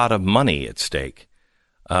lot of money at stake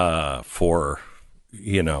against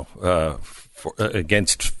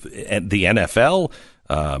the NFL.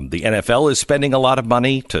 The NFL is spending a lot of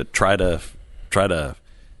money to try to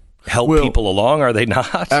help people along, are they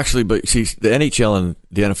not? Actually, but see, the NHL and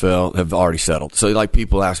the NFL have already settled. So, like,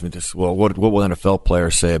 people ask me this, well, what will NFL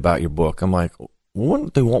players say about your book? I'm like,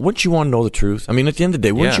 wouldn't you want to know the truth? I mean, at the end of the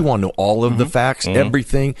day, wouldn't you want to know all of the facts,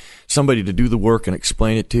 everything, somebody to do the work and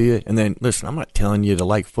explain it to you? And then, listen, I'm not telling you to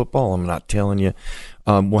like football. I'm not telling you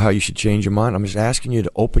how you should change your mind. I'm just asking you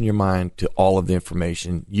to open your mind to all of the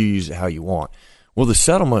information. You use it how you want. Well, the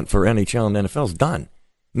settlement for NHL and NFL is done.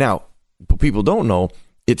 Now, people don't know,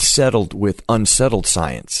 it's settled with unsettled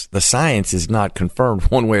science. The science is not confirmed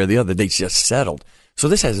one way or the other. They just settled. So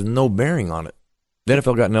this has no bearing on it. The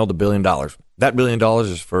NFL got nailed $1 billion. That $1 billion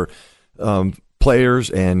is for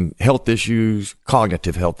players and health issues,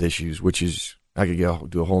 cognitive health issues, which is, I could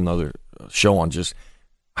do a whole nother show on just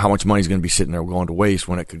how much money is going to be sitting there going to waste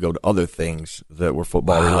when it could go to other things that were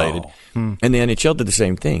football related. And the NHL did the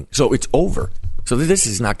same thing. So it's over. So this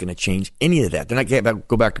is not going to change any of that. Then I can't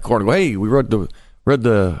go back to court and go, hey, we read the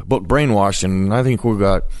book Brainwashed, and I think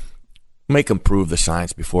make them prove the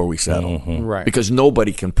science before we settle. Right. Because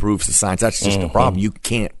nobody can prove the science. That's just the problem. You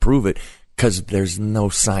can't prove it because there's no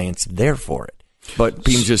science there for it. But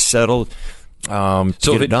being just settled. So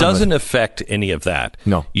if it doesn't affect any of that,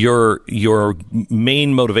 no. Your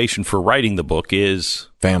main motivation for writing the book is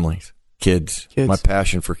families, kids. My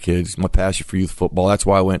passion for kids, my passion for youth football. That's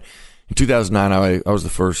why I went in 2009. I was the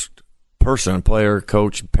first person, player,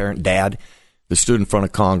 coach, parent, dad, that stood in front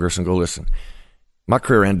of Congress and go, listen, my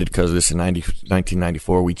career ended because of this in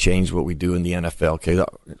 1994. We changed what we do in the NFL. Okay,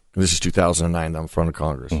 this is 2009. I'm in front of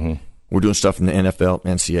Congress. We're doing stuff in the NFL,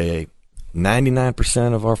 NCAA.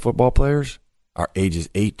 99% of our football players are ages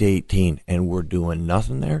 8 to 18, and we're doing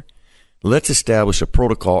nothing there. Let's establish a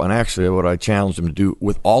protocol, and actually what I challenged them to do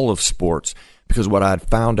with all of sports, because what I'd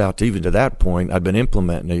found out even to that point, I'd been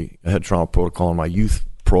implementing a head trauma protocol in my youth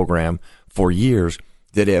program for years,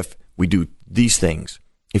 that if we do these things,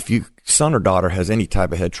 if your son or daughter has any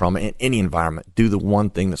type of head trauma in any environment, do the one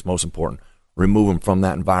thing that's most important. Remove them from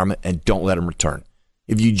that environment and don't let them return.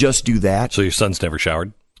 If you just do that. So your son's never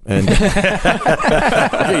showered? And you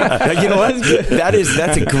know what?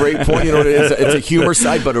 That's a great point. You know, it's a humor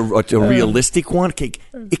side, but a realistic one.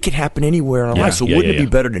 It can happen anywhere in our life. So wouldn't it be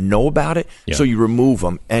better to know about it? Yeah. So you remove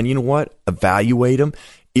them, and you know what? Evaluate them.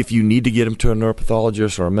 If you need to get them to a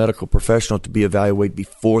neuropathologist or a medical professional to be evaluated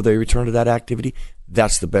before they return to that activity,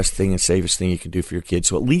 that's the best thing and safest thing you can do for your kids.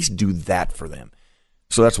 So at least do that for them.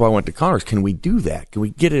 So that's why I went to Congress. Can we do that? Can we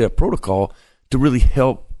get a protocol to really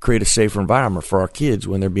help create a safer environment for our kids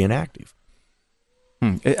when they're being active?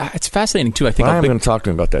 It's fascinating too. I think I'm going to talk to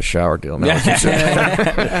him about that shower deal now.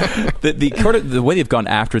 The way they've gone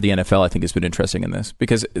after the NFL, I think, has been interesting in this,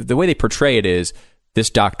 because the way they portray it is this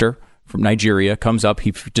doctor from Nigeria comes up,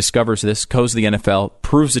 he discovers this, goes to the NFL,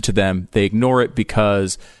 proves it to them. They ignore it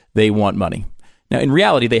because they want money. Now, in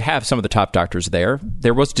reality, they have some of the top doctors there.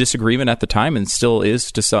 There was disagreement at the time, and still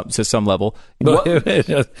is to some level.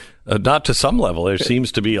 Not to some level. There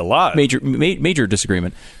seems to be a lot major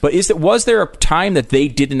disagreement. But was there a time that they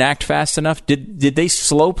didn't act fast enough? Did they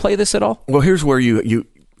slow play this at all? Well, here's where you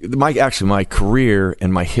my career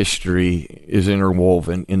and my history is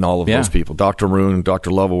interwoven in all of those people. Dr. Maroon and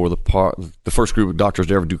Dr. Lovell were the first group of doctors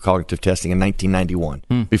to ever do cognitive testing in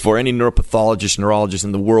 1991, before any neuropathologist, neurologist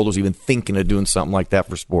in the world was even thinking of doing something like that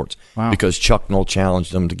for sports. Wow. Because Chuck Noll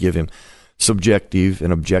challenged them to give him subjective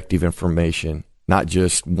and objective information, not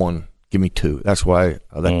just one. Give me two. That's why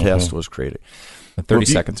that test was created. 30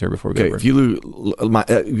 seconds here before we go. If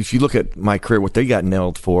you look at my career, what they got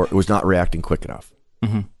nailed for, it was not reacting quick enough.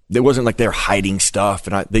 It wasn't like they're hiding stuff,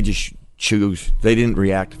 and they just choose. They didn't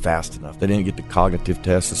react fast enough. They didn't get the cognitive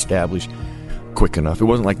tests established quick enough. It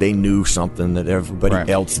wasn't like they knew something that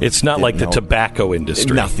everybody else didn't. It's not like the tobacco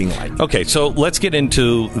industry. Nothing like that. Okay, so let's get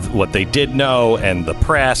into what they did know and the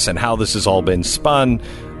press and how this has all been spun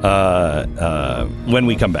when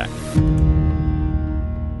we come back.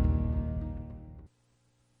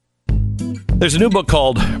 There's a new book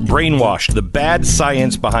called Brainwashed, The Bad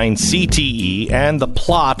Science Behind CTE and the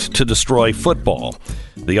Plot to Destroy Football.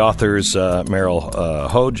 The author's Merril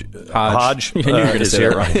Hoge is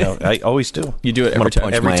here. I always do. You do it every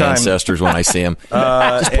time. Every time. Ancestors when I see them.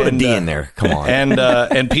 Just put a D in there. Come on.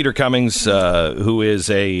 And Peter Cummings, who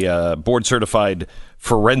is a board-certified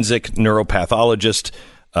forensic neuropathologist.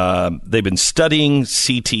 They've been studying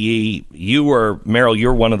CTE. Merril,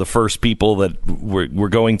 you're one of the first people that were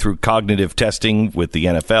going through cognitive testing with the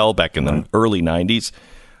NFL back in the early 90s.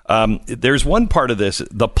 There's one part of this,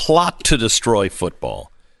 the plot to destroy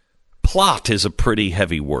football. Plot is a pretty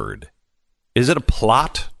heavy word. Is it a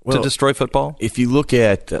plot to destroy football? If you look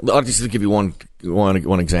at, I'll just give you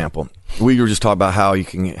one example. We were just talking about how you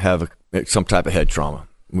can have some type of head trauma.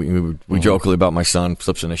 We jokingly about my son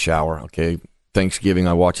slips in the shower, okay? Thanksgiving,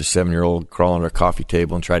 I watch a 7-year-old crawl under a coffee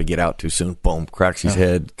table and try to get out too soon. Boom, cracks his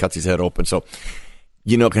head, cuts his head open. So,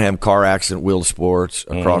 can have car accident, wheel sports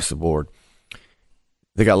across the board.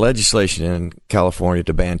 They got legislation in California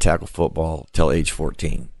to ban tackle football till age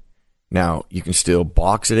 14. Now, you can still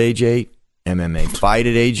box at age 8, MMA fight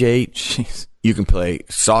at age 8. Jeez. You can play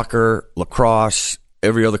soccer, lacrosse,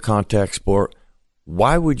 every other contact sport.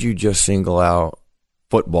 Why would you just single out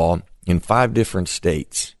football in 5 different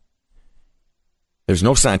states? There's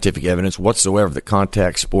no scientific evidence whatsoever that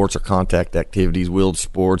contact sports or contact activities, wheeled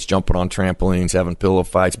sports, jumping on trampolines, having pillow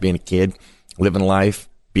fights, being a kid, living life,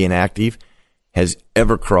 being active, has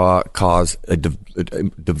ever caused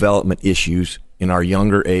development issues in our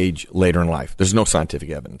younger age later in life. There's no scientific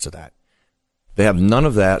evidence of that. They have none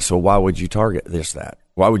of that, so why would you target that?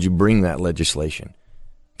 Why would you bring that legislation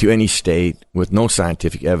to any state with no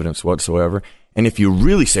scientific evidence whatsoever? And if you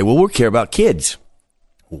really say, well, we care about kids,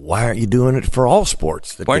 why aren't you doing it for all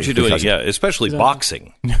sports? Why aren't you doing it? Yeah, especially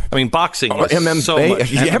boxing. I mean, boxing is MMA, so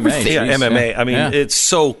much. Everything. Yeah, MMA. I mean, it's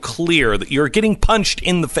so clear that you're getting punched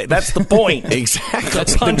in the face. That's the point. Exactly.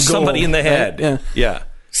 That's punch somebody in the head. Right? Yeah.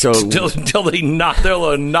 So until they're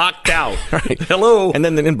knocked out. Right. Hello. And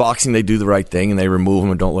then in boxing, they do the right thing and they remove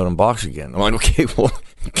them and don't let them box again. I'm like, okay, well,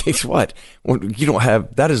 guess what? Well, you don't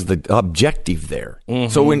have, that is the objective there.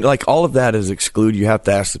 So when all of that is excluded, you have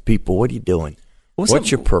to ask the people, what are you doing?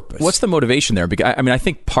 What's your purpose? What's the motivation there? Because I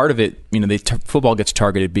think part of it, football gets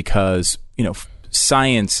targeted because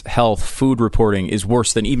science, health, food reporting is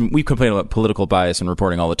worse than even we complain about political bias and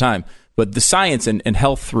reporting all the time. But the science and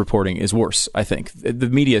health reporting is worse. I think the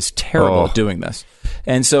media is terrible at doing this,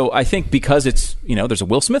 and so I think because it's there's a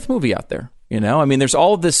Will Smith movie out there. There's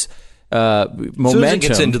all of this momentum. As soon as it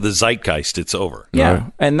gets into the zeitgeist, it's over. Yeah,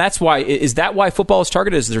 right. And that's why. Is that why football is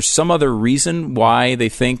targeted? Is there some other reason why they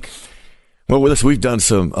think? Well, with us, we've done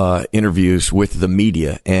some interviews with the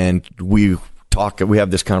media, and we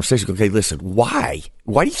have this conversation. Okay, listen, why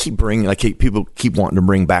do you keep bringing, people keep wanting to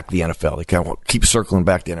bring back the NFL? They kind of keep circling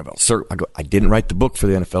back the NFL. I go, I didn't write the book for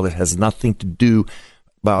the NFL. It has nothing to do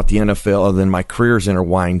about the NFL other than my career is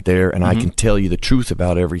intertwined there, and I can tell you the truth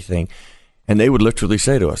about everything. And they would literally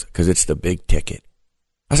say to us, because it's the big ticket.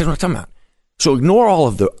 I said, what are you talking about? So ignore all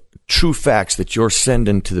of the true facts that you're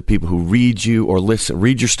sending to the people who read you or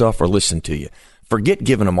read your stuff or listen to you. Forget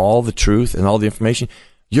giving them all the truth and all the information.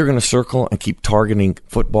 You're going to circle and keep targeting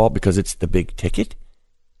football because it's the big ticket?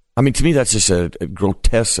 I mean, to me, that's just a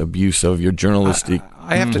grotesque abuse of your journalistic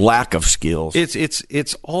lack of skills.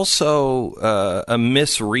 It's also a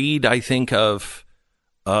misread, I think, of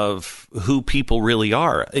who people really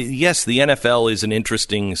are. Yes, the NFL is an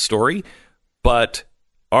interesting story, but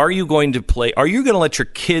are you going to let your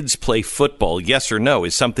kids play football? Yes or no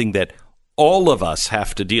is something that all of us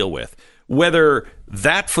have to deal with. Whether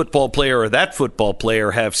that football player or that football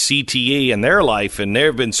player have CTE in their life and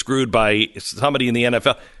they've been screwed by somebody in the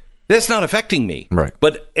NFL, that's not affecting me. Right.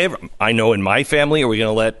 But I know in my family,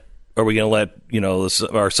 are Are we going to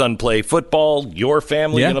let our son play football? Your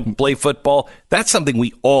family going to play football? That's something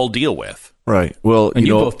we all deal with. Right. Well, and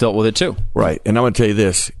you both dealt with it too. Right. And I'm going to tell you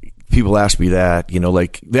this. People ask me that,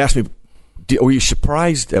 they ask me, were you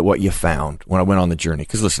surprised at what you found when I went on the journey?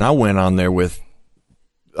 Because listen, I went on there with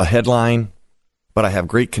a headline, but I have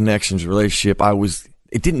great connections, relationship.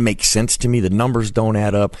 It didn't make sense to me. The numbers don't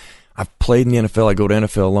add up. I've played in the NFL. I go to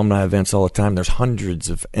NFL alumni events all the time. There's hundreds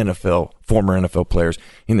of former NFL players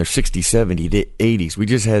in their 60s, 70s, 80s. We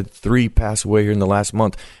just had 3 pass away here in the last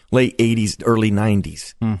month, late 80s, early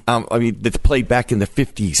 90s. That's played back in the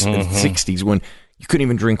 50s and 60s when you couldn't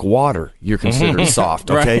even drink water. You're considered soft,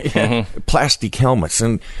 okay? Right. Plastic helmets.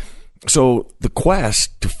 And so the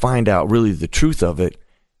quest to find out really the truth of it,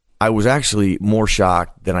 I was actually more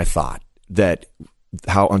shocked than I thought that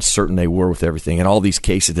how uncertain they were with everything and all these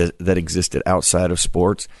cases that existed outside of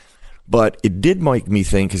sports. But it did make me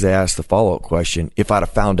think, because they asked the follow-up question, if I'd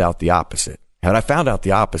have found out the opposite. Had I found out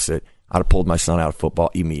the opposite, I'd have pulled my son out of football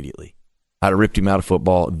immediately. I'd have ripped him out of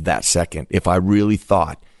football that second if I really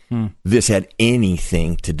thought this had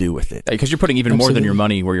anything to do with it. Because you're putting even more than your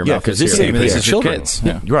money where your mouth is. This is your kids.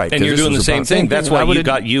 Yeah. Right. And you're doing the same thing. That's why you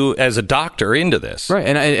got you as a doctor into this. Right.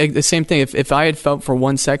 And the same thing, if I had felt for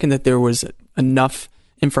 1 second that there was enough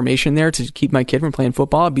information there to keep my kid from playing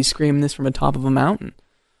football, I'd be screaming this from the top of a mountain.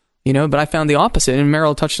 But I found the opposite. And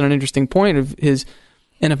Merril touched on an interesting point of his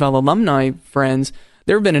NFL alumni friends.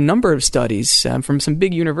 There have been a number of studies from some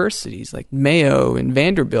big universities like Mayo and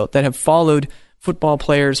Vanderbilt that have followed football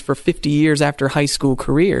players for 50 years after high school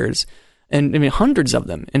careers, and hundreds of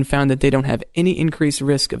them, and found that they don't have any increased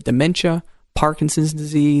risk of dementia, Parkinson's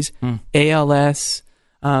disease, ALS,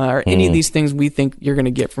 or any of these things we think you're going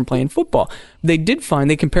to get from playing football. They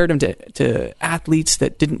compared them to athletes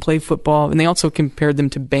that didn't play football, and they also compared them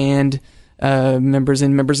to band members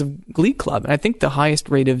and members of Glee Club. And I think the highest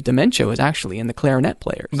rate of dementia was actually in the clarinet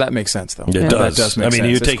players. That makes sense, though. It does. That does make sense.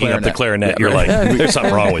 You're taking up the clarinet. You're like, there's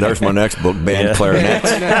something wrong with it. There's my next book, Band Clarinet.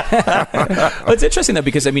 Well, it's interesting, though,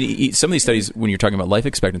 because some of these studies, when you're talking about life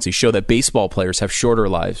expectancy, show that baseball players have shorter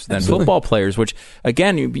lives than football players, which,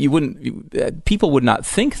 again, people would not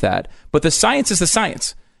think that. But the science is the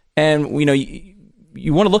science. And,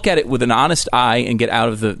 you want to look at it with an honest eye and get out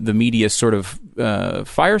of the media sort of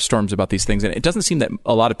firestorms about these things. And it doesn't seem that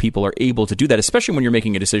a lot of people are able to do that, especially when you're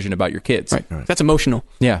making a decision about your kids. Right. That's emotional.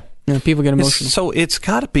 Yeah. People get emotional. So it's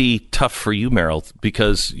got to be tough for you, Merril,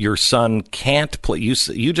 because your son can't play. You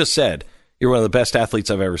just said you're one of the best athletes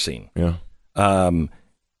I've ever seen. Yeah.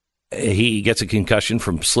 He gets a concussion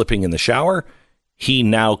from slipping in the shower. He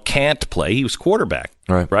now can't play. He was quarterback.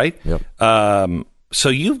 Right? Yep. So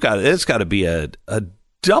it's got to be a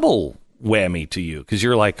double whammy to you, because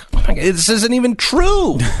you're like, oh my God, this isn't even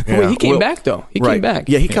true. Well, he came back, though. He came back.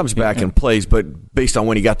 Yeah, he comes back and plays, but based on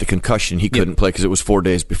when he got the concussion, he couldn't play because it was 4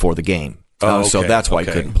 days before the game. So that's why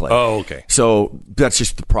he couldn't play. Oh, okay. So that's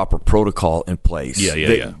just the proper protocol in place.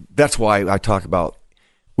 Yeah. That's why I talk about,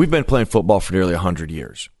 we've been playing football for nearly 100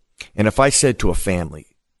 years. And if I said to a family,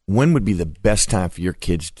 when would be the best time for your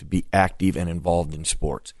kids to be active and involved in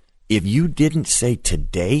sports? If you didn't say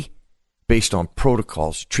today, based on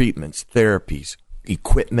protocols, treatments, therapies,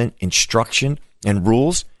 equipment, instruction, and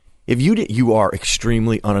rules, if you did, you are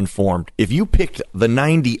extremely uninformed. If you picked the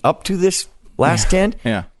 90 up to this last 10,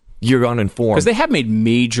 you're uninformed. Because they have made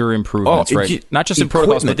major improvements, right? Not just in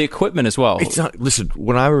protocols, but the equipment as well. It's not. Listen,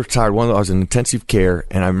 when I retired, I was in intensive care,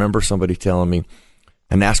 and I remember somebody telling me,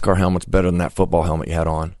 a NASCAR helmet's better than that football helmet you had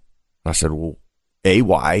on. And I said, well, A,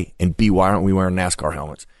 why? And B, why aren't we wearing NASCAR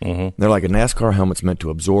helmets? Mm-hmm. They're like, a NASCAR helmet's meant to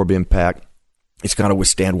absorb impact. It's got to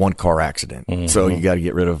withstand one car accident. Mm-hmm. So you got to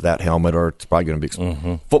get rid of that helmet, or it's probably going to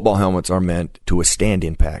be... Football helmets are meant to withstand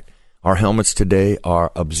impact. Our helmets today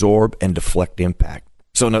are absorb and deflect impact.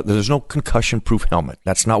 So there's no concussion-proof helmet.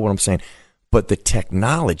 That's not what I'm saying. But the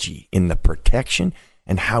technology in the protection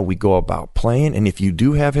and how we go about playing, and if you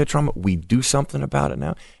do have head trauma, we do something about it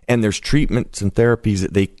now. And there's treatments and therapies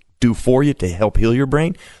that they do for you to help heal your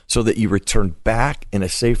brain so that you return back in a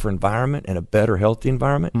safer environment and a better, healthy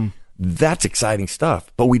environment. That's exciting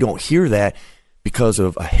stuff. But we don't hear that because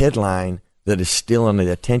of a headline that is still under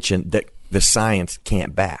the attention that the science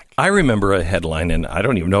can't back. I remember a headline, and I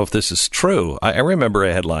don't even know if this is true. I remember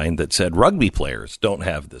a headline that said rugby players don't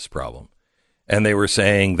have this problem. And they were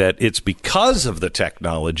saying that it's because of the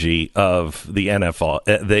technology of the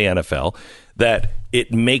NFL that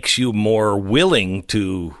it makes you more willing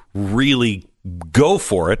to really go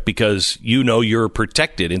for it because you know you're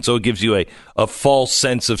protected. And so it gives you a false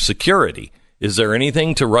sense of security. Is there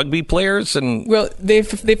anything to rugby players? Well, they've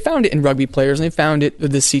found it in rugby players, and they found it the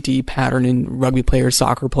CTE pattern in rugby players,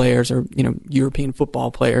 soccer players, or European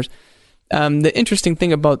football players. The interesting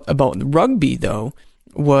thing about rugby, though,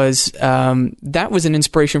 was that was an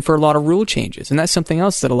inspiration for a lot of rule changes. And that's something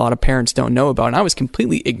else that a lot of parents don't know about. And I was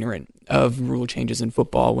completely ignorant of rule changes in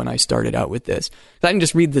football when I started out with this. I didn't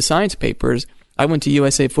just read the science papers. I went to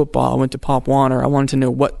USA Football. I went to Pop Warner. I wanted to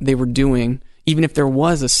know what they were doing, even if there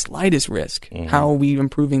was a slightest risk. Mm-hmm. How are we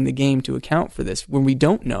improving the game to account for this? When we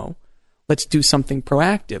don't know, let's do something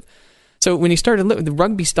proactive. So when he started, the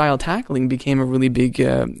rugby-style tackling became a really big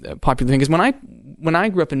popular thing. Because when I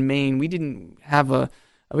grew up in Maine, we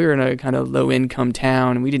were in a kind of low-income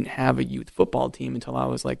town, and we didn't have a youth football team until I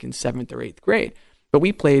was like in 7th or 8th grade. But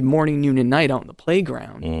we played morning, noon, and night out in the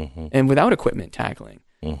playground, and without equipment tackling.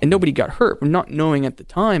 And nobody got hurt. We're not knowing at the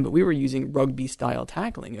time, but we were using rugby-style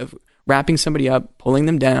tackling of wrapping somebody up, pulling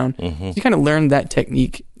them down. So you kind of learned that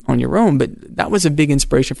technique on your own, but that was a big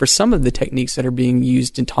inspiration for some of the techniques that are being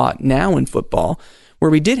used and taught now in football,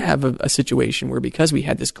 where we did have a situation where, because we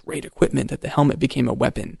had this great equipment, that the helmet became a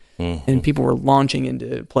weapon, and people were launching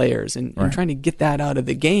into players and trying to get that out of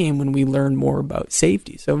the game when we learned more about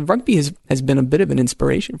safety. So rugby has been a bit of an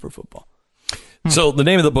inspiration for football. So the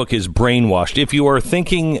name of the book is Brainwashed. If you are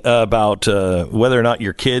thinking about whether or not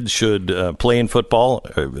your kids should play in football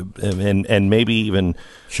and maybe even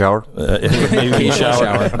shower,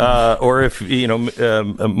 or if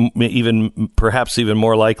even perhaps even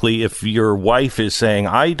more likely, if your wife is saying,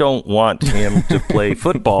 "I don't want him to play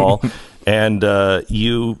football," and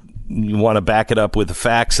you want to back it up with the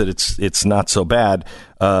facts that it's not so bad.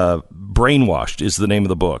 Brainwashed is the name of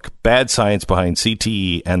the book. Bad Science Behind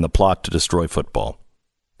CTE and the Plot to Destroy Football.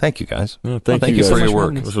 Thank you, guys. Thank you for your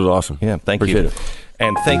work. This was awesome. Yeah, Appreciate it.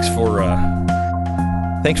 And thanks for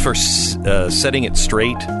setting it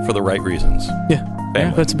straight for the right reasons.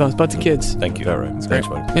 Yeah, that's about the kids. Thank you. All right. Thanks,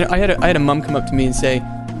 buddy. I had a mom come up to me and say,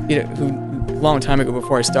 who a long time ago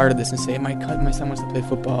before I started this, and say, my son wants to play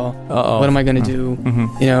football. What am I going to do?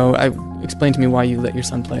 I explained to me why you let your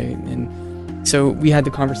son play, and so we had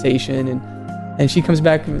the conversation, and she comes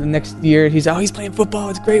back the next year, and he's playing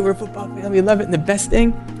football. It's great. We're a football family. We love it. And the best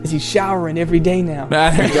thing is he's showering every day now.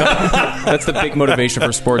 There you go. That's the big motivation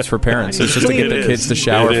for sports for parents. It's just to get the kids to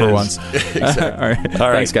shower for once. Exactly. All right.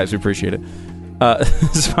 Thanks, guys. We appreciate it. The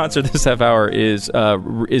sponsor this half hour is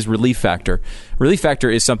Relief Factor. Relief Factor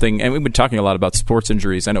is something, and we've been talking a lot about sports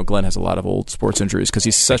injuries. I know Glenn has a lot of old sports injuries because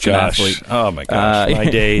he's such an athlete. Oh my gosh, my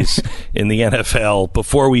days in the NFL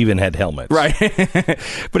before we even had helmets. Right,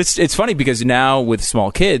 but it's funny because now with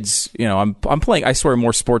small kids, I'm playing. I swear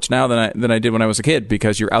more sports now than I did when I was a kid,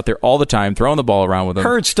 because you're out there all the time throwing the ball around with them.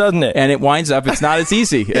 Hurts, doesn't it? And it winds up. It's not as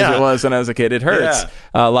easy as it was when I was a kid. It hurts.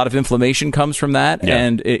 Yeah. A lot of inflammation comes from that,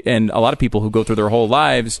 and a lot of people who go through their whole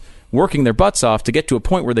lives working their butts off to get to a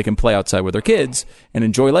point where they can play outside with their kids and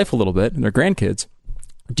enjoy life a little bit, and their grandkids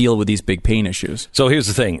deal with these big pain issues. So here's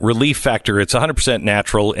the thing. Relief Factor, it's 100%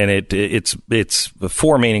 natural, and it's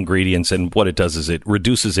 4 main ingredients, and what it does is it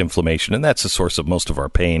reduces inflammation, and that's the source of most of our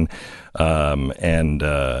pain. And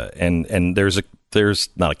there's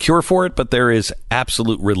not a cure for it, but there is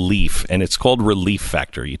absolute relief, and it's called Relief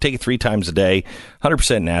Factor. You take it 3 times a day,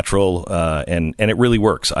 100% natural, and it really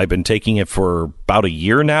works. I've been taking it for about a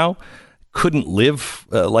year now. Couldn't live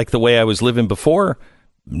like the way I was living before.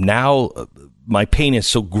 Now my pain is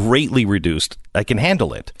so greatly reduced, I can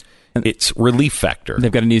handle it. It's Relief Factor.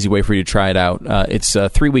 They've got an easy way for you to try it out. It's a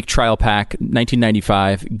 3-week trial pack,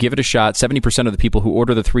 $19.95. Give it a shot. 70% of the people who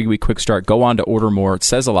order the 3-week quick start go on to order more. It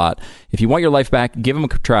says a lot. If you want your life back, give them a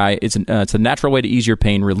try. It's a natural way to ease your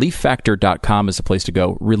pain. ReliefFactor.com is the place to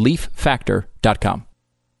go. ReliefFactor.com.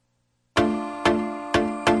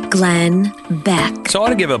 Glenn Beck. So I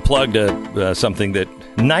want to give a plug to something that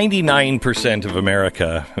 99% of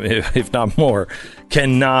America, if not more,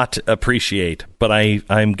 cannot appreciate. But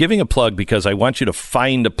I'm giving a plug because I want you to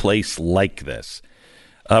find a place like this.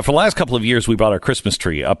 For the last couple of years, we brought our Christmas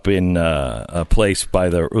tree up in a place by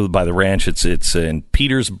the ranch. It's in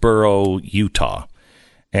Petersboro, Utah,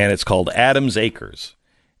 and it's called Adams Acres.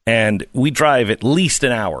 And we drive at least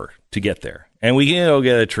an hour to get there, and we can go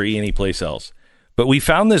get a tree anyplace else. But we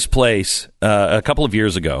found this place a couple of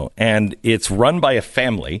years ago, and it's run by a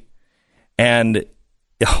family, and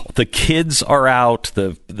the kids are out,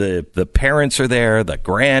 the parents are there, the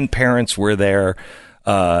grandparents were there,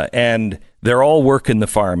 and they're all working the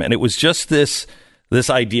farm. And it was just this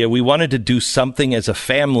idea. We wanted to do something as a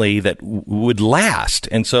family that would last,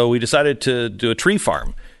 and so we decided to do a tree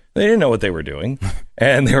farm. They didn't know what they were doing,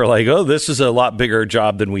 and they were like, oh, this is a lot bigger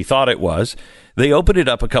job than we thought it was. They opened it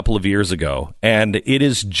up a couple of years ago, and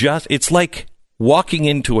it's like walking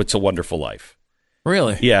into It's a Wonderful Life.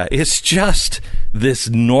 Really? Yeah, it's just this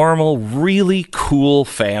normal, really cool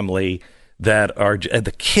family that are, and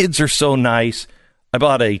the kids are so nice. I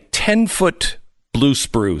bought a 10-foot blue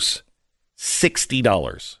spruce,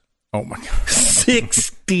 $60. Oh my God.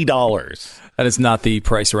 $60. That is not the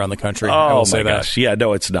price around the country. Oh my gosh. Yeah,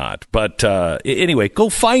 no, it's not. But anyway,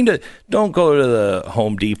 don't go to the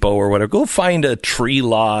Home Depot or whatever. Go find a tree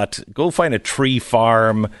lot. Go find a tree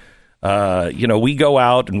farm. We go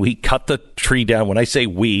out and we cut the tree down. When I say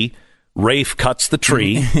we, Rafe cuts the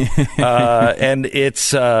tree. And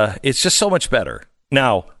it's just so much better.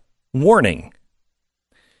 Now, warning.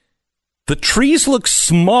 The trees look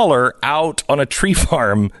smaller out on a tree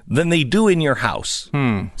farm than they do in your house.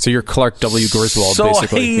 So you're Clark W. Griswold,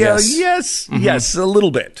 basically. Yes, a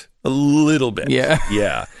little bit. Yeah.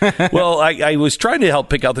 Yeah. Well, I was trying to help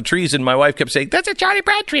pick out the trees, and my wife kept saying, "That's a Charlie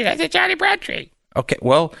Brown tree. That's a Charlie Brown tree." Okay,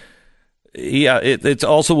 well, yeah, it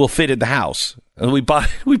also will fit in the house. And we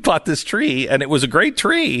bought this tree, and it was a great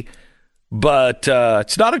tree, but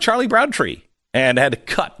it's not a Charlie Brown tree. And had to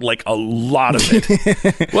cut like a lot of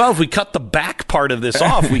it. Well, if we cut the back part of this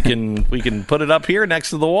off, we can put it up here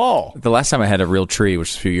next to the wall. The last time I had a real tree,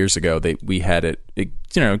 which was a few years ago, we had it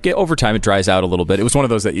over time it dries out a little bit. It was one of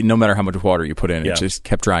those that no matter how much water you put in, it just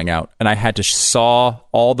kept drying out. And I had to saw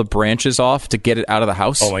all the branches off to get it out of the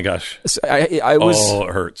house. Oh my gosh!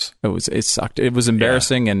 It hurts. It sucked. It was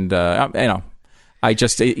embarrassing, and I'm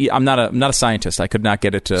not a scientist. I could not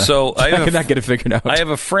get it to. So I could not get it figured out. I have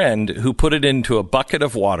a friend who put it into a bucket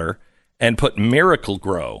of water and put Miracle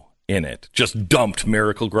Grow in it. Just dumped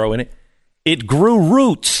Miracle Grow in it. It grew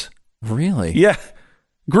roots. Really? Yeah,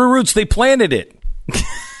 grew roots. They planted it.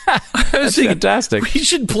 That's fantastic. We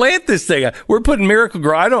should plant this thing. We're putting Miracle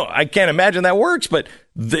Grow. I can't imagine that works, but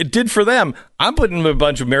it did for them. I'm putting a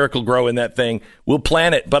bunch of Miracle Grow in that thing. We'll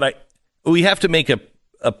plant it, but we have to make a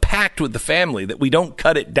pact with the family that we don't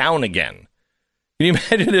cut it down again. Can you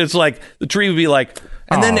imagine? It's like the tree would be like,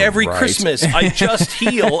 and then every Christmas I just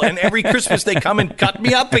heal, and every Christmas they come and cut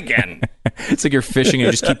me up again. It's like you're fishing and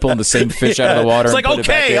you just keep pulling the same fish out of the water. It's like,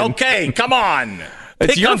 okay, come on.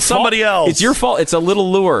 It's Pick on somebody else. It's your fault. It's a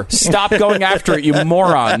little lure. Stop going after it, you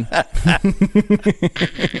moron.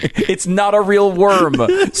 It's not a real worm.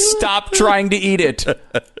 Stop trying to eat it.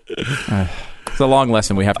 It's a long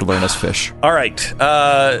lesson we have to learn as fish. All right.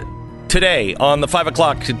 Today on the 5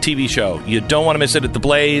 o'clock TV show, you don't want to miss it at the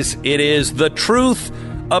Blaze. It is the truth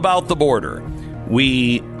about the border.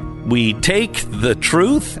 We take the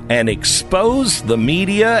truth and expose the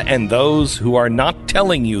media and those who are not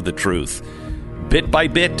telling you the truth. Bit by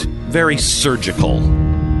bit, very surgical.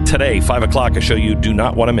 Today, 5 o'clock, a show you do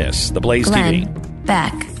not want to miss. The Blaze Glenn TV.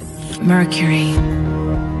 Beck, Mercury.